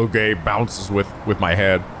little ho-ho gay bounces with my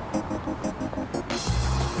head.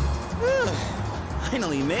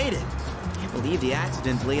 Finally made it. Can't believe the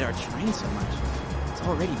accident delayed our train so much. It's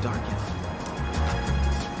already dark out.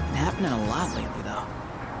 Been happening a lot lately, though.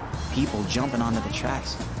 People jumping onto the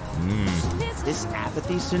tracks. This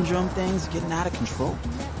apathy syndrome thing's getting out of control.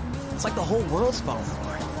 It's like the whole world's falling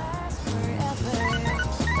apart.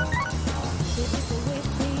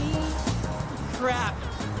 Crap!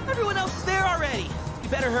 Everyone else is there already. You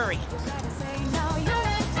better hurry.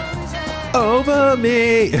 Over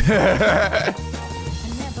me.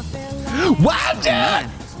 Wilder!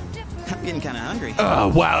 I'm getting kind of hungry.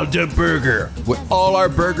 Wilder burger, where all our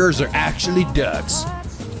burgers are actually ducks.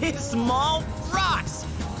 It's small rocks.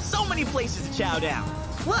 So many places to chow down.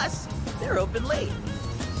 Plus, they're open late.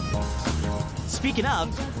 Speaking of,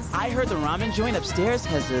 I heard the ramen joint upstairs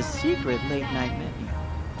has a secret late-night menu.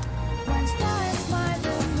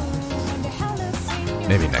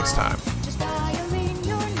 Maybe next time.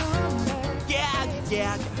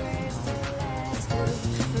 Yeah.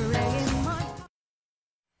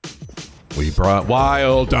 We brought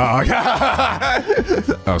Wild Dog.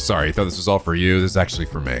 Oh, sorry. I thought this was all for you. This is actually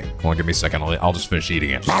for me. Hold on, give me a second. I'll just finish eating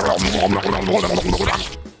it.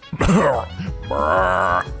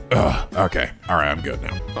 Okay. All right, I'm good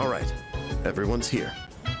now. All right, everyone's here.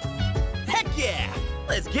 Heck yeah!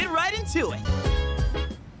 Let's get right into it.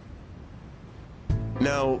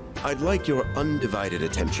 Now, I'd like your undivided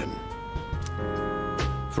attention.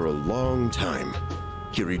 For a long time,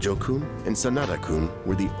 Kirijo-kun and Sanada-kun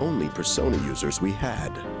were the only persona users we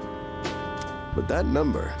had. But that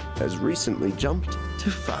number has recently jumped to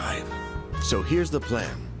 5. So here's the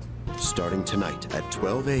plan. Starting tonight at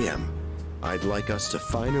 12 a.m., I'd like us to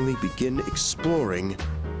finally begin exploring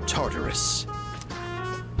Tartarus.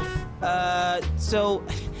 So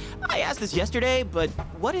I asked this yesterday, but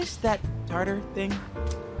what is that Tartar thing?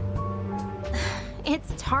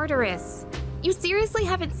 It's Tartarus. You seriously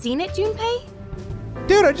haven't seen it, Junpei?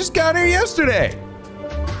 Dude, I just got here yesterday.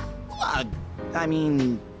 I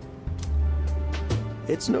mean...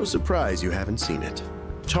 It's no surprise you haven't seen it.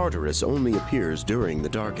 Tartarus only appears during the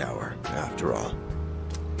dark hour, after all.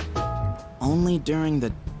 Only during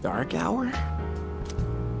the dark hour?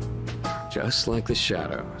 Just like the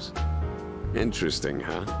shadows. Interesting,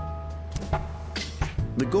 huh?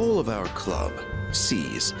 The goal of our club,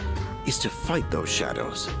 S.E.E.S, is to fight those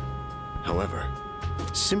shadows. However,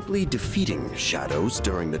 simply defeating shadows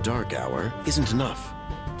during the dark hour isn't enough.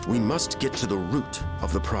 We must get to the root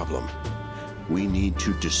of the problem. We need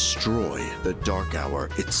to destroy the dark hour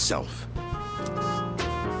itself.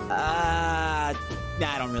 I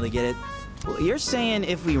don't really get it. Well, you're saying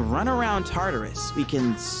if we run around Tartarus, we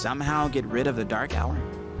can somehow get rid of the dark hour?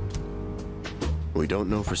 We don't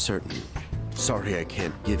know for certain. Sorry I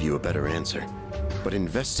can't give you a better answer. But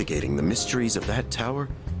investigating the mysteries of that tower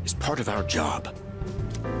is part of our job.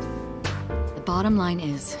 The bottom line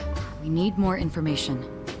is, we need more information.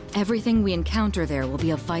 Everything we encounter there will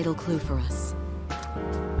be a vital clue for us.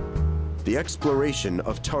 The exploration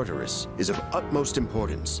of Tartarus is of utmost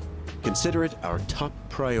importance. Consider it our top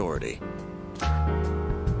priority.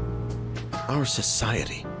 Our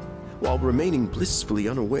society, while remaining blissfully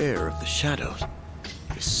unaware of the shadows,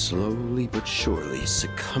 is slowly but surely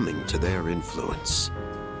succumbing to their influence.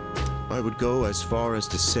 I would go as far as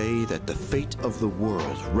to say that the fate of the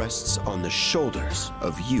world rests on the shoulders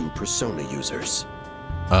of you persona users.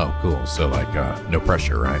 Oh, cool. So, like, no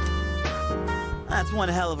pressure, right? That's one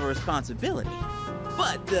hell of a responsibility.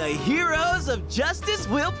 But the heroes of justice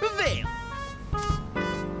will prevail.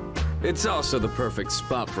 It's also the perfect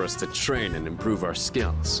spot for us to train and improve our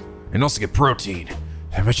skills. And also get protein.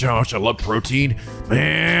 How much I love protein?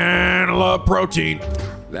 Man, I love protein.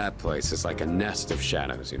 That place is like a nest of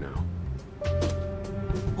shadows, you know.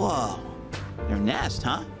 Whoa. Your nest,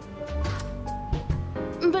 huh?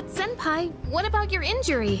 But Senpai, what about your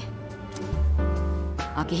injury?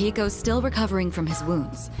 Akihiko's still recovering from his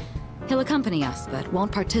wounds. He'll accompany us, but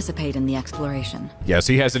won't participate in the exploration. Yes,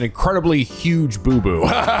 he has an incredibly huge boo-boo.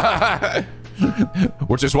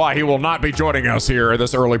 Which is why he will not be joining us here at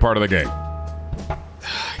this early part of the game.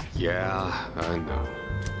 Yeah, I know.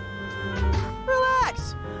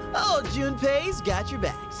 Relax. Oh, Junpei's got your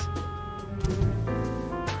backs.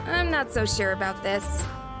 I'm not so sure about this.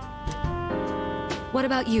 What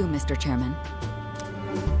about you, Mr. Chairman?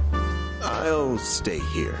 I'll stay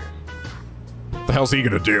here. What the hell's he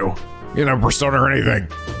gonna do? You know, persona or anything?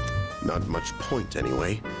 Not much point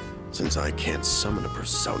anyway, since I can't summon a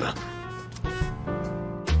persona.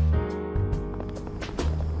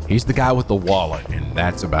 He's the guy with the wallet, and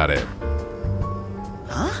that's about it.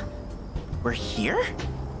 Huh? We're here?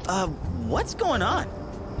 What's going on?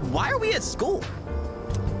 Why are we at school?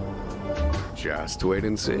 Just wait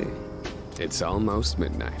and see. It's almost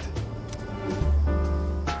midnight.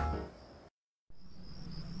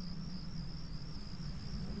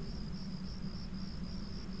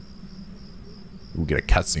 We'll get a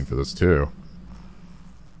cutscene for this too.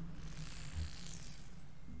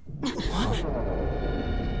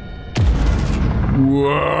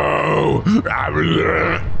 Whoa!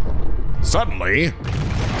 Suddenly.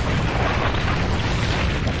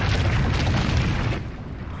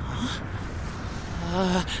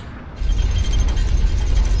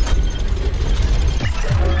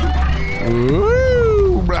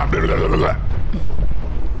 Ooh, blah, blah, blah, blah, blah.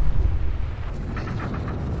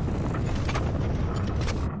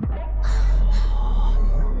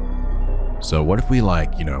 So what if we,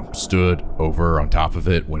 like, you know, stood over on top of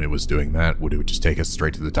it when it was doing that? Would it just take us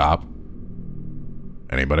straight to the top?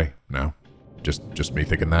 Anybody? No? Just me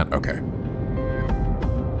thinking that? Okay.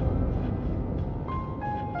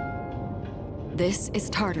 This is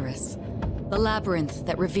Tartarus, the labyrinth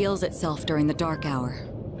that reveals itself during the dark hour.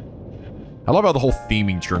 I love how the whole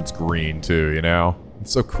theming turns green too, you know?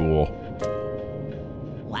 It's so cool.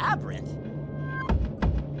 Labyrinth?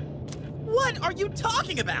 What are you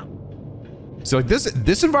talking about? So like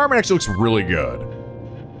this environment actually looks really good.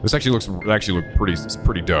 This actually look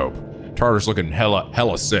pretty dope. Tartarus looking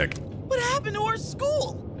hella sick. What happened to our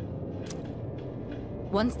school?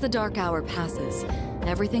 Once the dark hour passes,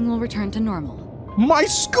 everything will return to normal. My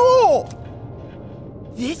school!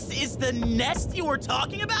 This is the nest you were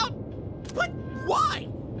talking about? But why?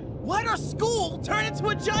 Why'd our school turn into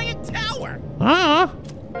a giant tower?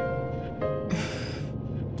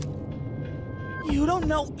 You don't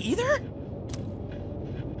know either?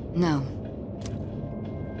 No.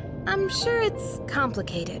 I'm sure it's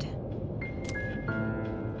complicated.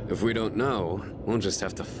 If we don't know, we'll just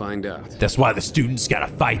have to find out. That's why the students gotta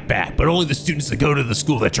fight back, but only the students that go to the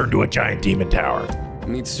school that turn to a giant demon tower.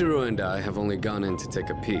 Mitsuru and I have only gone in to take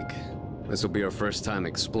a peek. This will be our first time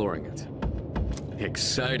exploring it.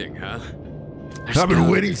 Exciting, huh? I've been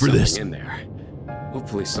waiting for this. In there.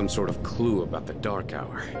 Hopefully some sort of clue about the dark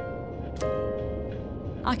hour.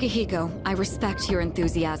 Akihiko, I respect your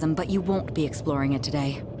enthusiasm, but you won't be exploring it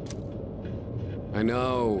today. I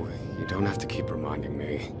know. You don't have to keep reminding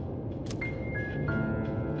me.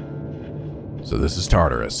 So this is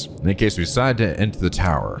Tartarus. In case we decide to enter the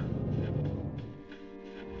tower.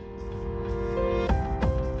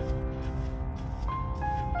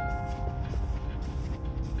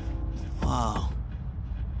 Whoa.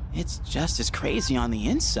 It's just as crazy on the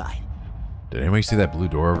inside. Did anybody see that blue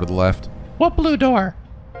door over to the left? What blue door?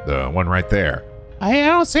 The one right there. I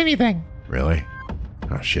don't see anything. Really?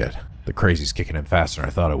 Oh shit. The crazy's kicking in faster than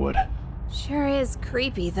I thought it would. Sure is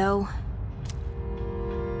creepy, though.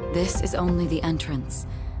 This is only the entrance.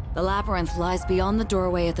 The labyrinth lies beyond the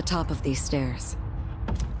doorway at the top of these stairs.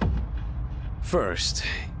 First,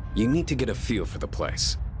 you need to get a feel for the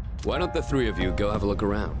place. Why don't the three of you go have a look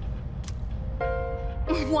around?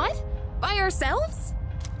 What? By ourselves?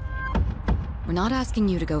 We're not asking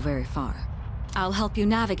you to go very far. I'll help you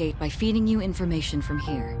navigate by feeding you information from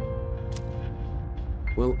here.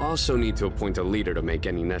 We'll also need to appoint a leader to make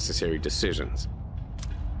any necessary decisions.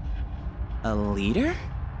 A leader?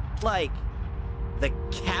 Like, the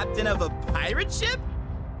captain of a pirate ship?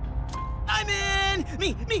 I'm in!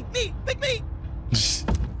 Me! Pick me!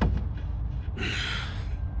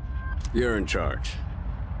 You're in charge.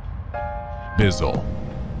 Bizzle.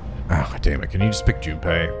 Oh, damn it. Can you just pick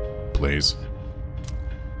Junpei? Please.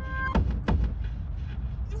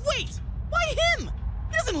 Wait! Why him?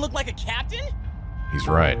 He doesn't look like a captain. He's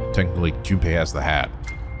right. Technically, Junpei has the hat.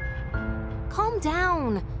 Calm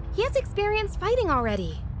down. He has experience fighting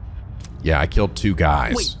already. Yeah, I killed 2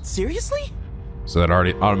 guys. Wait, seriously? So that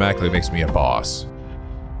already automatically makes me a boss.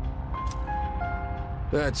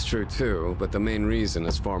 That's true too, but the main reason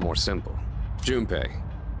is far more simple. Junpei,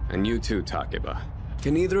 and you too, Takeba.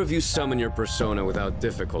 Can either of you summon your persona without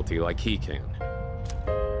difficulty like he can?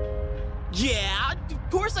 Yeah, of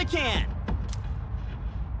course I can.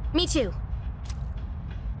 Me too.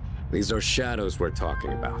 These are shadows we're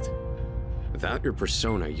talking about. Without your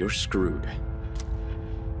persona, you're screwed.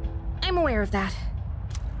 I'm aware of that.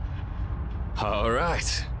 All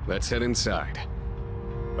right, let's head inside.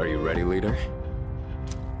 Are you ready, leader?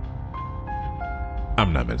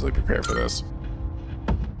 I'm not mentally prepared for this.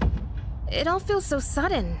 It all feels so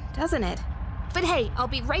sudden, doesn't it? But hey, I'll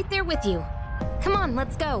be right there with you. Come on,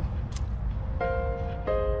 let's go.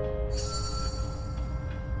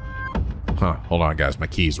 Huh, hold on guys, my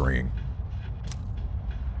key's ringing.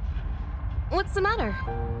 What's the matter?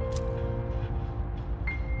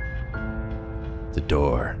 The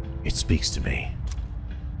door, it speaks to me.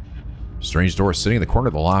 Strange door sitting in the corner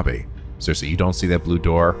of the lobby. Seriously, you don't see that blue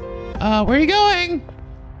door? Where are you going?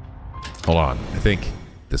 Hold on, I think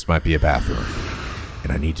this might be a bathroom.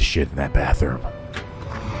 And I need to shit in that bathroom.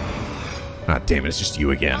 Ah, damn it, it's just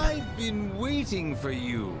you again. I've been waiting for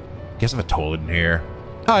you. Guess I have a toilet in here.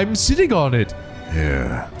 I'm sitting on it.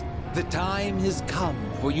 Yeah. The time has come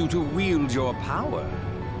for you to wield your power.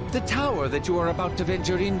 The tower that you are about to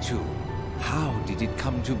venture into. How did it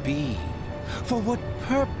come to be? For what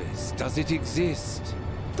purpose does it exist?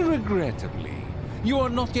 Regrettably, you are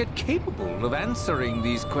not yet capable of answering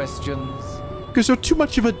these questions. Because you're too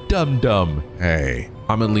much of a dum-dum. Hey,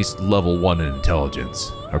 I'm at least level 1 in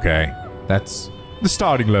intelligence, okay? That's the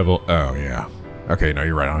starting level. Oh, yeah. Okay, no,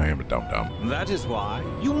 you're right, I am a dum-dum. That is why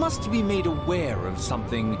you must be made aware of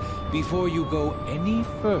something before you go any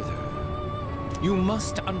further. You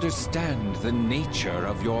must understand the nature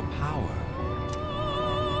of your power.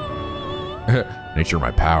 Nature of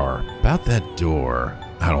my power. About that door.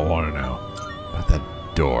 I don't want to know. About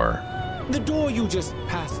that door. The door you just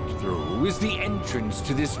passed through is the entrance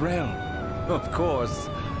to this realm. Of course,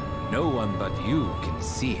 no one but you can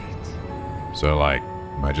see it. So, like,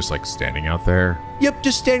 am I just, like, standing out there? Yep,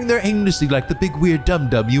 just standing there aimlessly like the big weird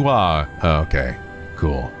dum-dum you are. Oh, okay.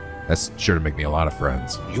 Cool. That's sure to make me a lot of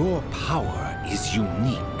friends. Your power is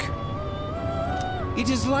unique. It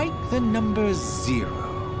is like the number 0.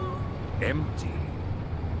 Empty,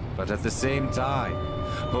 but at the same time,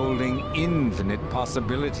 holding infinite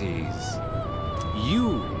possibilities.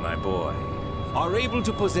 You, my boy, are able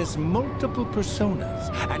to possess multiple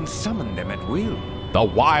personas and summon them at will. The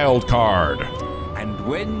wild card. And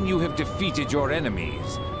when you have defeated your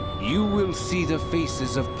enemies, you will see the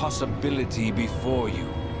faces of possibility before you.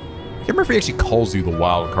 I can't remember if he actually calls you the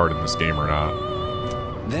wild card in this game or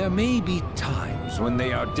not. There may be times when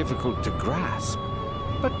they are difficult to grasp,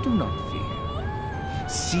 but do not fear.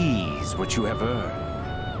 Seize what you have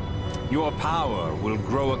earned. Your power will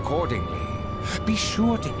grow accordingly. Be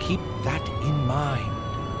sure to keep that in mind.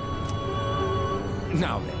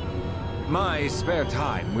 Now then, my spare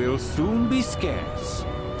time will soon be scarce.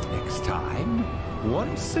 Next time,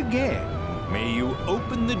 once again, may you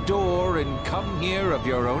open the door and come here of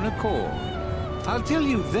your own accord. I'll tell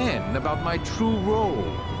you then about my true role,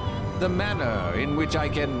 the manner in which I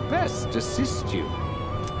can best assist you.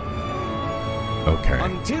 Okay.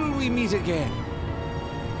 Until we meet again,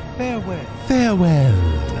 farewell. Farewell.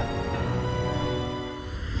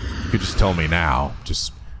 You could just tell me now,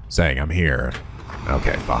 just saying I'm here.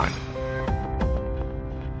 Okay, fine.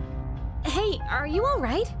 Hey, are you all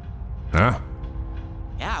right? Huh?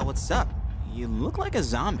 Yeah, what's up? You look like a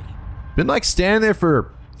zombie. Been like standing there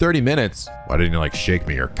for 30 minutes. Why didn't you like shake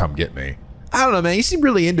me or come get me? I don't know, man. You seemed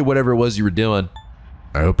really into whatever it was you were doing.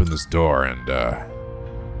 I opened this door and,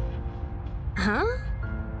 Huh?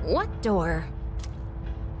 What door?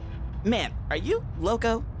 Man, are you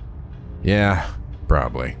loco? yeah,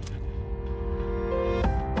 probably.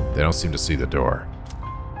 They don't seem to see the door.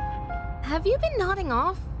 Have you been nodding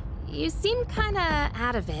off? You seem kinda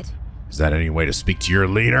out of it. Is that any way to speak to your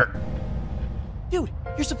leader? Dude,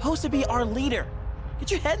 you're supposed to be our leader.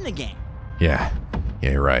 Get your head in the game. Yeah,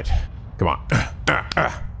 you're right. Come on.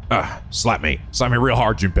 Slap me. Slap me real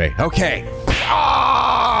hard, Junpei. Okay.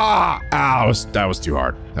 Ah! Ow, that was too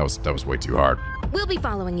hard. That was way too hard. We'll be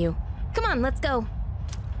following you. Come on, let's go.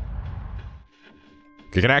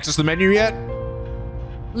 Okay, can I access the menu yet?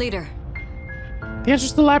 Leader. The entrance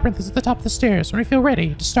to the labyrinth is at the top of the stairs. When you feel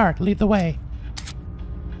ready to start, lead the way.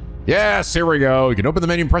 Yes, here we go. You can open the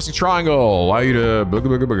menu pressing triangle. Allow you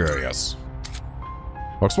to yes.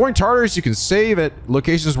 While exploring Tartarus, you can save at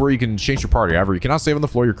locations where you can change your party. However, you cannot save on the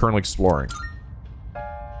floor you're currently exploring.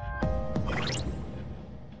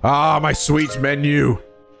 Ah, my sweet menu.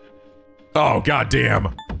 Oh,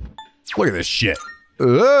 goddamn. Look at this shit.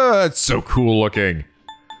 It's so cool looking.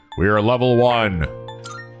 We are level 1.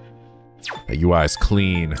 The UI is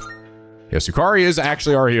clean. Yes, Yukari is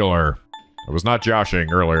actually our healer. I was not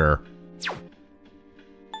joshing earlier.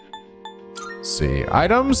 Let's see.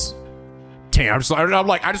 Items? Damn, I'm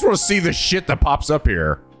like, I just want to see the shit that pops up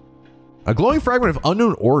here. A glowing fragment of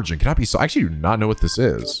unknown origin cannot be so. I actually do not know what this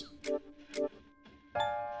is.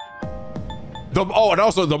 Oh, and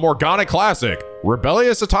also the Morgana Classic.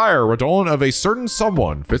 Rebellious attire, redolent of a certain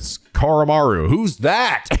someone. Fits Karamaru. Who's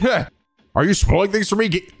that? Are you spoiling things for me,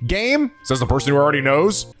 game? Says the person who already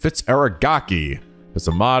knows. Fits Aragaki. Fits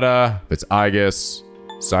Amada. Fits Aegis.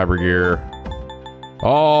 Cybergear.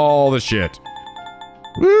 All the shit.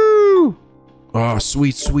 Woo! Oh,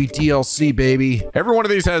 sweet, sweet DLC, baby. Every one of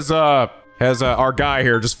these has our guy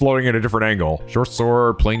here just floating at a different angle. Short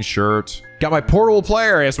sword, plain shirt. Got my portable play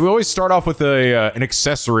area. So we always start off with an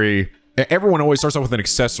accessory. Everyone always starts off with an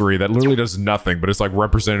accessory that literally does nothing, but it's like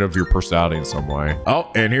representative of your personality in some way.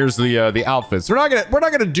 Oh, and here's the outfits. We're not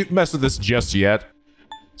gonna mess with this just yet.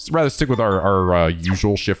 Let's rather stick with our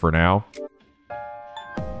usual shit for now.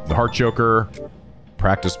 The heart choker,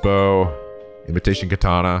 practice bow, imitation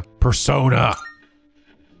katana, persona,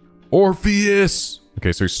 Orpheus.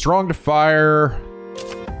 Okay, so he's strong to fire.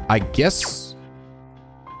 I guess,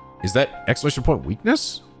 is that exclamation point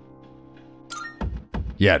weakness?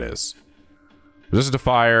 Yeah, it is. Resistant to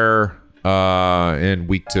fire, and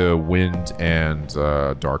weak to wind and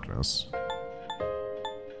darkness.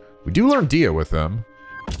 We do learn Dia with him.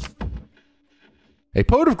 A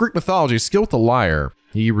poet of Greek mythology, skilled with the lyre.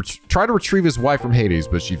 He tried to retrieve his wife from Hades,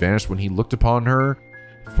 but she vanished when he looked upon her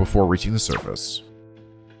before reaching the surface.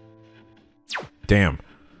 Damn.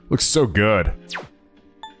 Looks so good.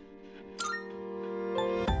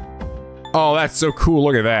 Oh, that's so cool.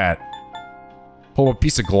 Look at that. Pull a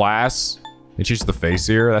piece of glass and change the face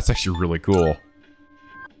here. That's actually really cool.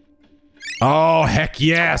 Oh, heck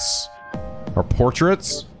yes. Our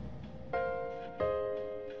portraits.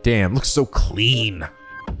 Damn, looks so clean.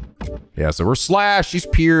 Yeah, so we're Slash. He's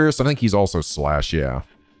Pierce. I think he's also Slash, yeah.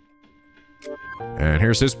 And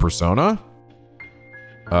here's his persona.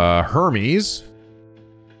 Hermes.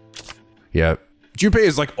 Yeah, Junpei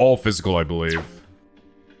is like all physical, I believe.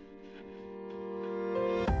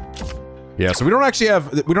 Yeah, so we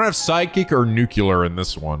don't have Psychic or Nuclear in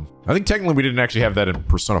this one. I think technically we didn't actually have that in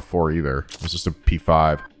Persona 4 either. It was just a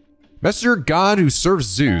P5. Messenger god who serves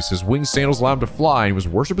Zeus. His winged sandals allow him to fly, and he was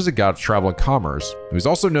worshipped as a god of travel and commerce. He was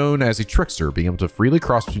also known as a trickster, being able to freely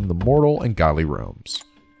cross between the mortal and godly realms.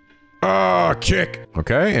 Ah, kick!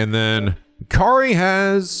 Okay, and then Kari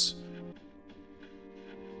has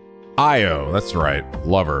Io, that's right,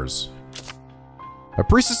 lovers. A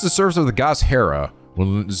priestess that serves of the goddess Hera.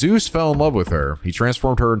 When Zeus fell in love with her, he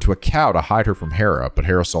transformed her into a cow to hide her from Hera, but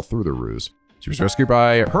Hera saw through the ruse. She was rescued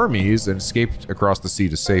by Hermes and escaped across the sea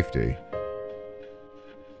to safety.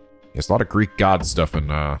 There's a lot of Greek god stuff in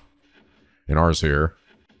ours here.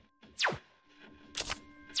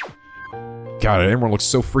 God, everyone looks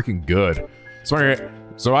so freaking good.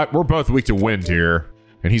 We're both weak to wind here,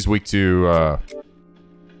 and he's weak to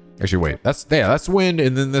actually, wait, that's wind,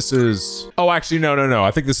 and then this is... Oh, actually, no.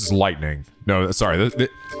 I think this is lightning. No, sorry.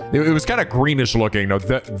 It was kind of greenish looking. No,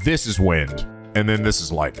 this is wind, and then this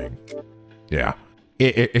is lightning. Yeah.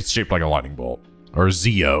 It's shaped like a lightning bolt. Or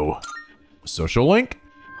Zeo. Social link.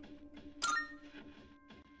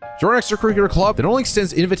 Join an extracurricular club that only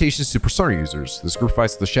extends invitations to Persona users. This group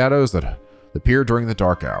fights the shadows that appear during the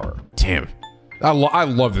dark hour. Damn. I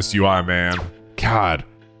love this UI, man. God.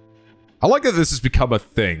 I like that this has become a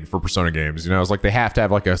thing for Persona games. You know, it's like they have to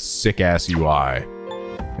have like a sick-ass UI.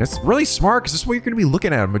 And it's really smart because this is what you're going to be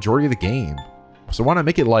looking at a majority of the game. So why not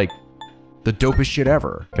make it like the dopest shit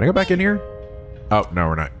ever? Can I go back in here? Oh, no,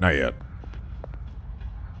 we're not yet.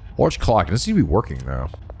 Large clock. It doesn't seem to be working though.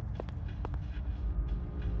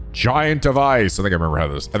 Giant of ice. I think I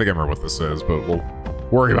remember what this is, but we'll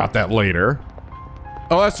worry about that later.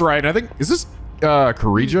 Oh, that's right. I think, is this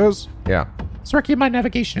Karijo's? Yeah. It's where I keep my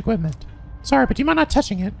navigation equipment. Sorry, but do you mind not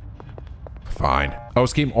touching it? Fine. Oh,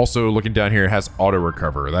 this game also, looking down here, it has auto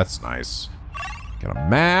recover. That's nice. Got a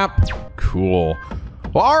map. Cool.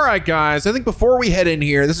 Well, all right, guys. I think before we head in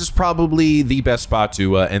here, this is probably the best spot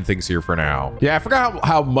to end things here for now. Yeah, I forgot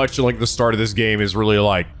how much like the start of this game is really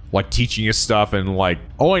like teaching you stuff, and like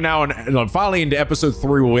only now and finally into episode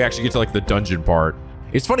 3 will we actually get to like the dungeon part.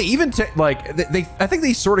 It's funny, even I think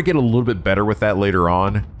they sort of get a little bit better with that later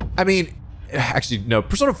on. I mean, actually, no,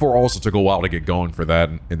 Persona 4 also took a while to get going for that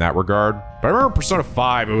in that regard. But I remember Persona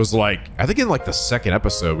 5, it was like, I think in like the second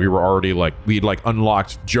episode, we were already like, we'd like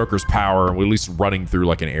unlocked Joker's power and we're at least running through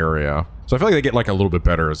like an area. So I feel like they get like a little bit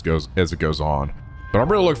better as it goes on. But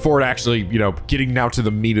I'm really looking forward to actually, you know, getting now to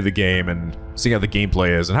the meat of the game and seeing how the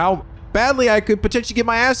gameplay is and how badly I could potentially get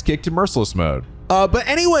my ass kicked in Merciless mode. But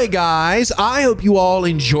anyway, guys, I hope you all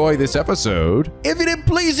enjoy this episode. If you did,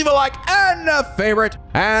 please leave a like and a favorite,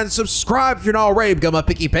 and subscribe if you're not already become a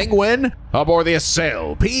picky penguin aboard the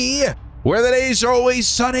S.E.E.S, where the days are always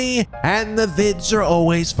sunny and the vids are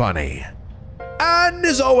always funny. And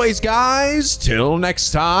as always, guys, till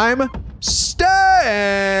next time, stay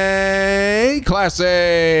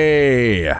classy.